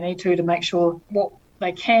help if they need to make sure what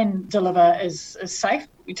they can deliver is safe.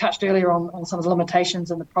 We touched earlier on some of the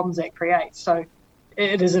limitations and the problems that creates. So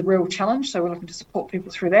it is a real challenge. So we're looking to support people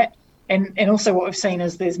through that. And also what we've seen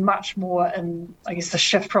is there's much more in, I guess, the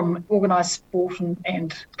shift from organised sport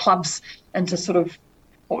and clubs into sort of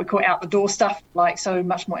what we call out the door stuff, like so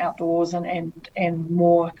much more outdoors and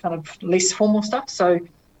more kind of less formal stuff. So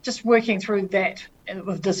just working through that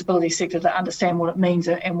with the disability sector to understand what it means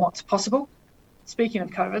and what's possible. Speaking of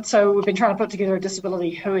COVID, so we've been trying to put together a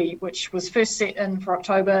disability hui, which was first set in for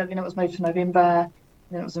October, then it was moved to November,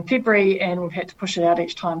 then it was in February, and we've had to push it out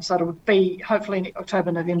each time. So it would be hopefully in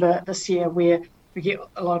October, November this year, where we get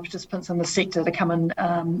a lot of participants in the sector to come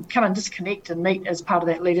and just connect and meet as part of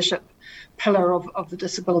that leadership pillar of the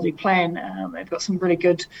disability plan. They've got some really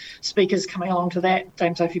good speakers coming along to that.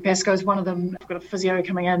 Dame Sophie Pascoe is one of them. We've got a physio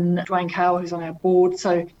coming in, Dwayne Cale, who's on our board.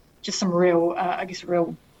 So just some real, a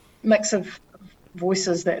real mix of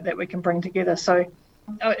voices that we can bring together. So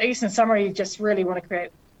I guess in summary, just really want to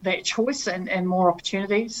create that choice and more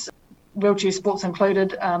opportunities. wheelchair sports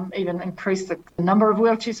included, even increase the number of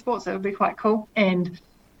wheelchair sports. That would be quite cool. And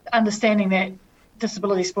understanding that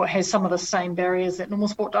disability sport has some of the same barriers that normal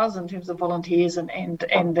sport does in terms of volunteers and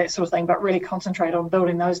that sort of thing, but really concentrate on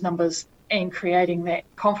building those numbers and creating that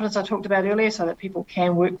confidence I talked about earlier so that people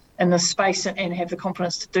can work in this space and have the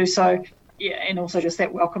confidence to do so. Yeah, and also just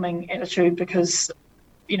that welcoming attitude, because,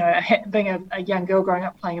 you know, being a young girl growing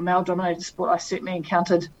up playing a male-dominated sport, I certainly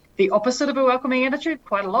encountered the opposite of a welcoming attitude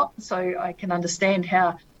quite a lot. So I can understand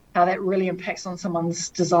how that really impacts on someone's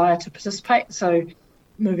desire to participate. So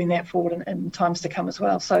moving that forward in times to come as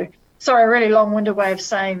well. So, sorry, a really long-winded way of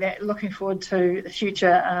saying that, looking forward to the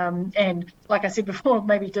future and, like I said before,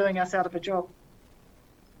 maybe doing us out of a job.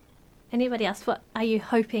 Anybody else, what are you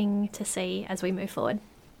hoping to see as we move forward?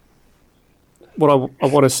 What I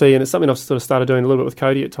want to see, and it's something I've sort of started doing a little bit with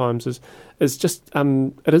Cody at times, is just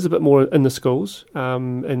it is a bit more in the schools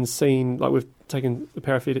and seeing, like we've taken the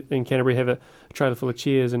Parafed in Canterbury, have a trailer full of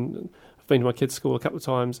chairs, and I've been to my kids' school a couple of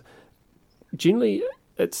times. Generally,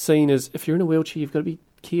 it's seen as if you're in a wheelchair, you've got to be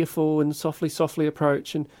careful and softly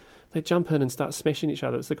approach, and they jump in and start smashing each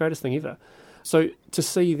other. It's the greatest thing ever. So to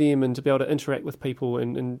see them and to be able to interact with people,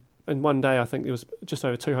 and one day I think there was just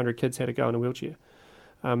over 200 kids had to go in a wheelchair.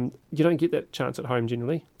 You don't get that chance at home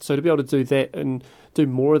generally. So to be able to do that and do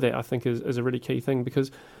more of that, I think is a really key thing,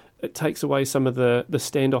 because it takes away some of the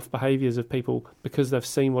standoff behaviours of people, because they've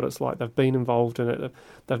seen what it's like, they've been involved in it,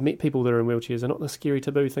 they've met people that are in wheelchairs. They're not the scary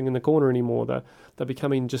taboo thing in the corner anymore. They're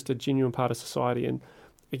becoming just a genuine part of society. And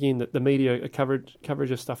again, the media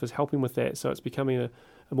coverage of stuff is helping with that, so it's becoming a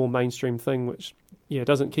more mainstream thing, which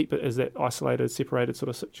doesn't keep it as that isolated, separated sort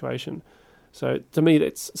of situation. So to me,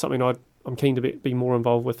 that's something I'm keen to be more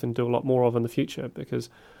involved with and do a lot more of in the future, because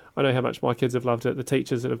I know how much my kids have loved it. The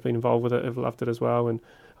teachers that have been involved with it have loved it as well. And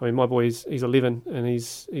I mean, my boy, he's 11 and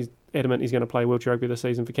he's adamant he's going to play wheelchair rugby this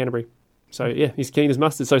season for Canterbury. So yeah, he's keen as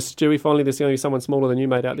mustard. So Stewie, finally there's going to be someone smaller than you,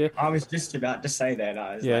 mate, out there. I was just about to say that.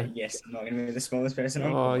 I was like, yes, I'm not going to be the smallest person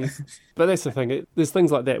on. But that's the thing. There's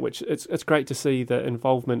things like that which it's great to see the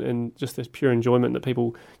involvement and just this pure enjoyment that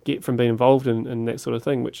people get from being involved in that sort of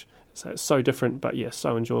thing, which it's so different, but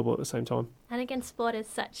so enjoyable at the same time. And again, sport is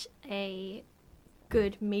such a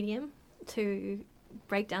good medium to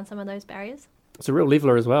break down some of those barriers. It's a real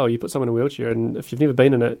leveller as well. You put someone in a wheelchair, and if you've never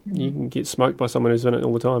been in it, you can get smoked by someone who's in it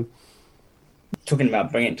all the time. Talking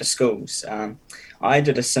about bringing it to schools, I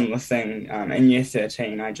did a similar thing in year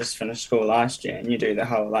 13. I just finished school last year, and you do the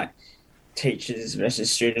whole teachers versus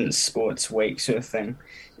students sports week sort of thing.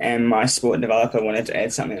 And my sport developer wanted to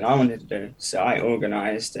add something that I wanted to do, so I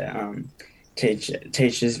organised a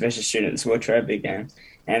teachers versus students wheelchair rugby game.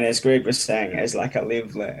 And as Greg was saying, as a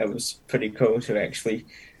leveler, it was pretty cool to actually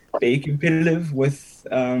be competitive with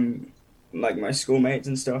my schoolmates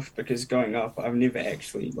and stuff, because growing up I've never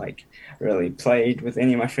actually really played with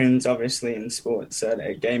any of my friends obviously in sports, so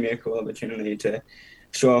it gave me a cool opportunity to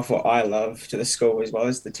show off what I love to the school as well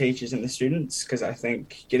as the teachers and the students, because I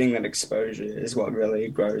think getting that exposure is what really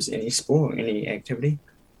grows any sport, any activity.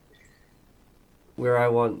 Where I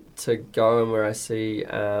want to go and where I see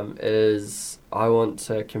is I want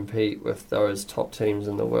to compete with those top teams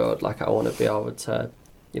in the world. I want to be able to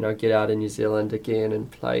get out in New Zealand again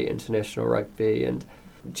and play international rugby, and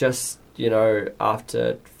just,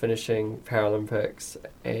 after finishing Paralympics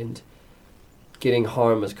and getting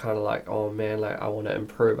home is kind of oh man, I want to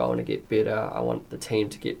improve, I want to get better, I want the team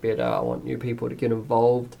to get better, I want new people to get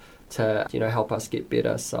involved to, help us get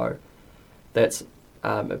better. So that's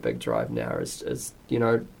a big drive now is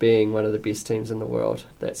being one of the best teams in the world.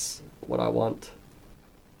 That's what I want.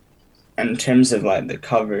 In terms of the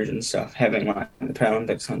coverage and stuff, having the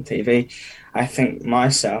Paralympics on TV, I think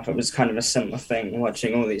myself, it was kind of a similar thing.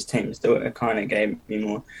 Watching all these teams do it, it kind of gave me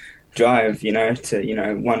more drive,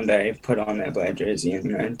 to, one day put on that black jersey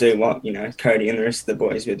and, do what, Cody and the rest of the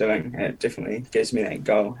boys were doing. It definitely gives me that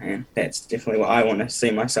goal, and that's definitely what I want to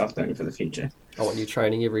see myself doing for the future. I want you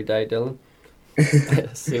training every day, Dylan.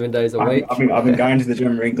 7 days a week. I've been going to the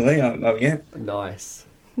gym regularly. Oh yeah. Nice.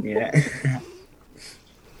 Yeah.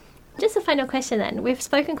 Just a final question then. We've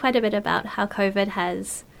spoken quite a bit about how COVID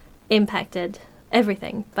has impacted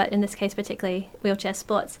everything, but in this case particularly wheelchair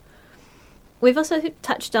sports. We've also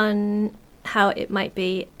touched on how it might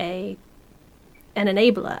be an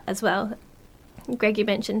enabler as well. Greg, you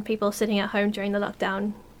mentioned people sitting at home during the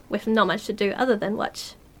lockdown with not much to do other than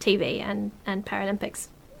watch TV and Paralympics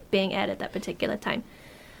being aired at that particular time.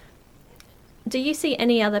 Do you see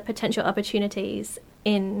any other potential opportunities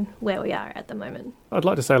in where we are at the moment? I'd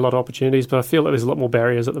like to say a lot of opportunities, but I feel that there's a lot more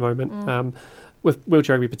barriers at the moment. With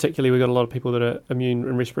wheelchair rugby particularly, we've got a lot of people that are immune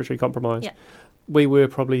and respiratory compromised. Yeah. We were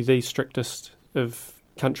probably the strictest of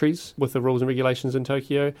countries with the rules and regulations in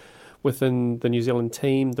Tokyo. Within the New Zealand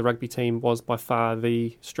team, the rugby team was by far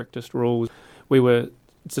the strictest rules. We were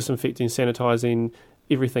disinfecting, sanitising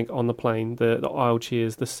everything on the plane, the aisle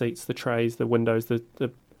chairs, the seats, the trays, the windows, the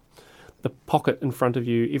pocket in front of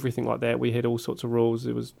you, everything like that. We had all sorts of rules.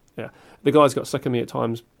 It was, the guys got sick of me at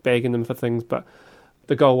times bagging them for things, but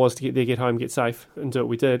the goal was to get there, get home, get safe, and do what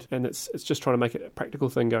we did. And it's just trying to make it a practical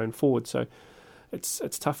thing going forward. So it's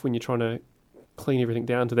tough when you're trying to clean everything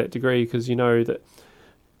down to that degree, because you know that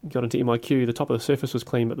you got into MIQ, the top of the surface was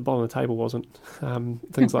clean, but the bottom of the table wasn't.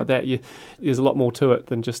 Things like that. There's a lot more to it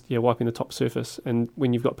than just wiping the top surface. And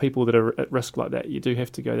when you've got people that are at risk like that, you do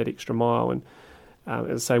have to go that extra mile. And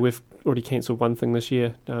as I say, we've already cancelled one thing this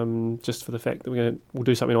year, just for the fact that we'll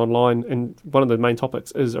do something online. And one of the main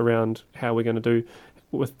topics is around how we're going to do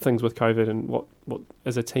with things with COVID, and what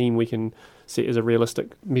as a team we can set as a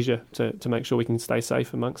realistic measure to make sure we can stay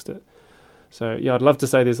safe amongst it. So, I'd love to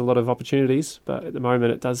say there's a lot of opportunities, but at the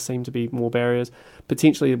moment it does seem to be more barriers.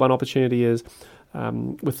 Potentially one opportunity is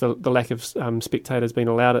with the lack of spectators being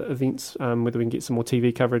allowed at events, whether we can get some more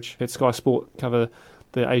TV coverage. Had Sky Sport cover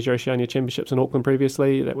the Asia Oceania Championships in Auckland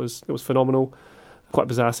previously. That was phenomenal. Quite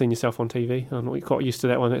bizarre seeing yourself on TV. I'm not quite used to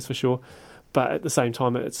that one, that's for sure. But at the same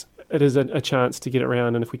time, it is a chance to get it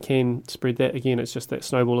around, and if we can spread that, again, it's just that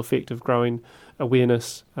snowball effect of growing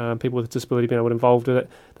awareness, people with a disability being able to be involved with it.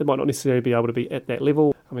 They might not necessarily be able to be at that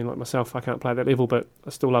level. I mean, like myself, I can't play at that level, but I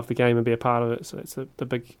still love the game and be a part of it, so it's the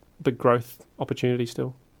big growth opportunity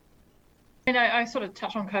still. I sort of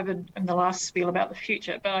touched on COVID in the last spiel about the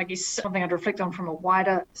future, but I guess something I'd reflect on from a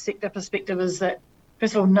wider sector perspective is that,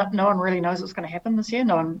 first of all, no one really knows what's going to happen this year.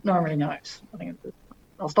 No one really knows. I think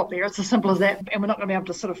I'll stop there. It's as simple as that. And we're not going to be able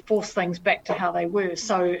to sort of force things back to how they were.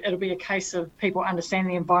 So it'll be a case of people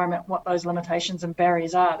understanding the environment, what those limitations and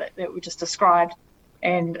barriers are that we just described,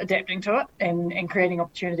 and adapting to it and creating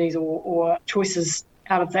opportunities or choices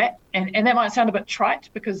out of that. And that might sound a bit trite,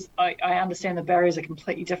 because I understand the barriers are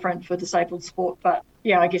completely different for disabled sport. But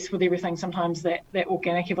I guess with everything, sometimes that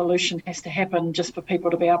organic evolution has to happen just for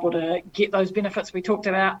people to be able to get those benefits we talked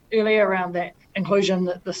about earlier around that inclusion,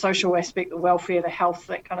 the social aspect, the welfare, the health,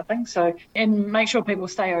 that kind of thing. So, and make sure people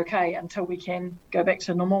stay okay until we can go back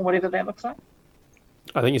to normal, whatever that looks like.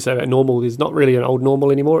 I think you say about normal, there's not really an old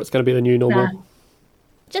normal anymore. It's going to be the new normal. Nah.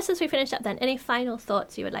 Just as we finish up then, any final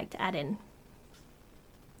thoughts you would like to add in?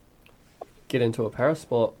 Get into a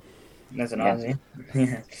parasport. That's an idea.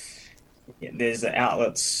 There's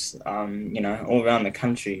outlets, all around the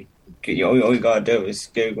country. All you got to do is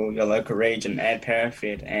Google your local region, add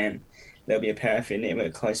Parafed, and there'll be a Parafed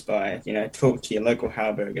network close by. Talk to your local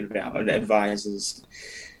Halberg about advisors.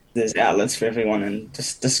 There's outlets for everyone, and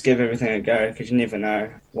just give everything a go, because you never know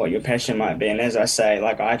what your passion might be. And as I say,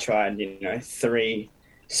 like I tried, 3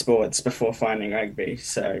 sports before finding rugby,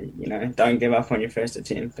 so don't give up on your first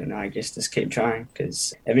attempt, and I guess just keep trying,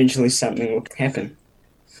 because eventually something will happen.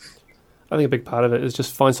 I think a big part of it is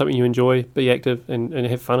just find something you enjoy, be active, and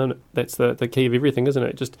have fun in it. That's the key of everything, isn't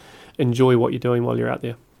it? Just enjoy what you're doing while you're out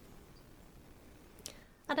there.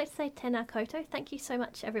 I'd like to say tēnā koutou. Thank you so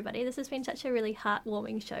much, everybody. This has been such a really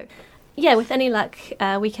heartwarming show. With any luck,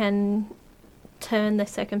 we can turn the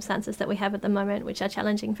circumstances that we have at the moment, which are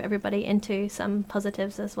challenging for everybody, into some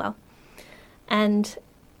positives as well. And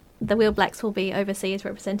the Wheelblacks will be overseas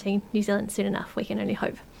representing New Zealand soon enough, we can only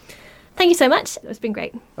hope. Thank you so much. It's been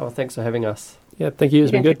great. Oh, thanks for having us. Yeah, thank you.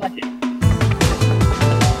 It's been good.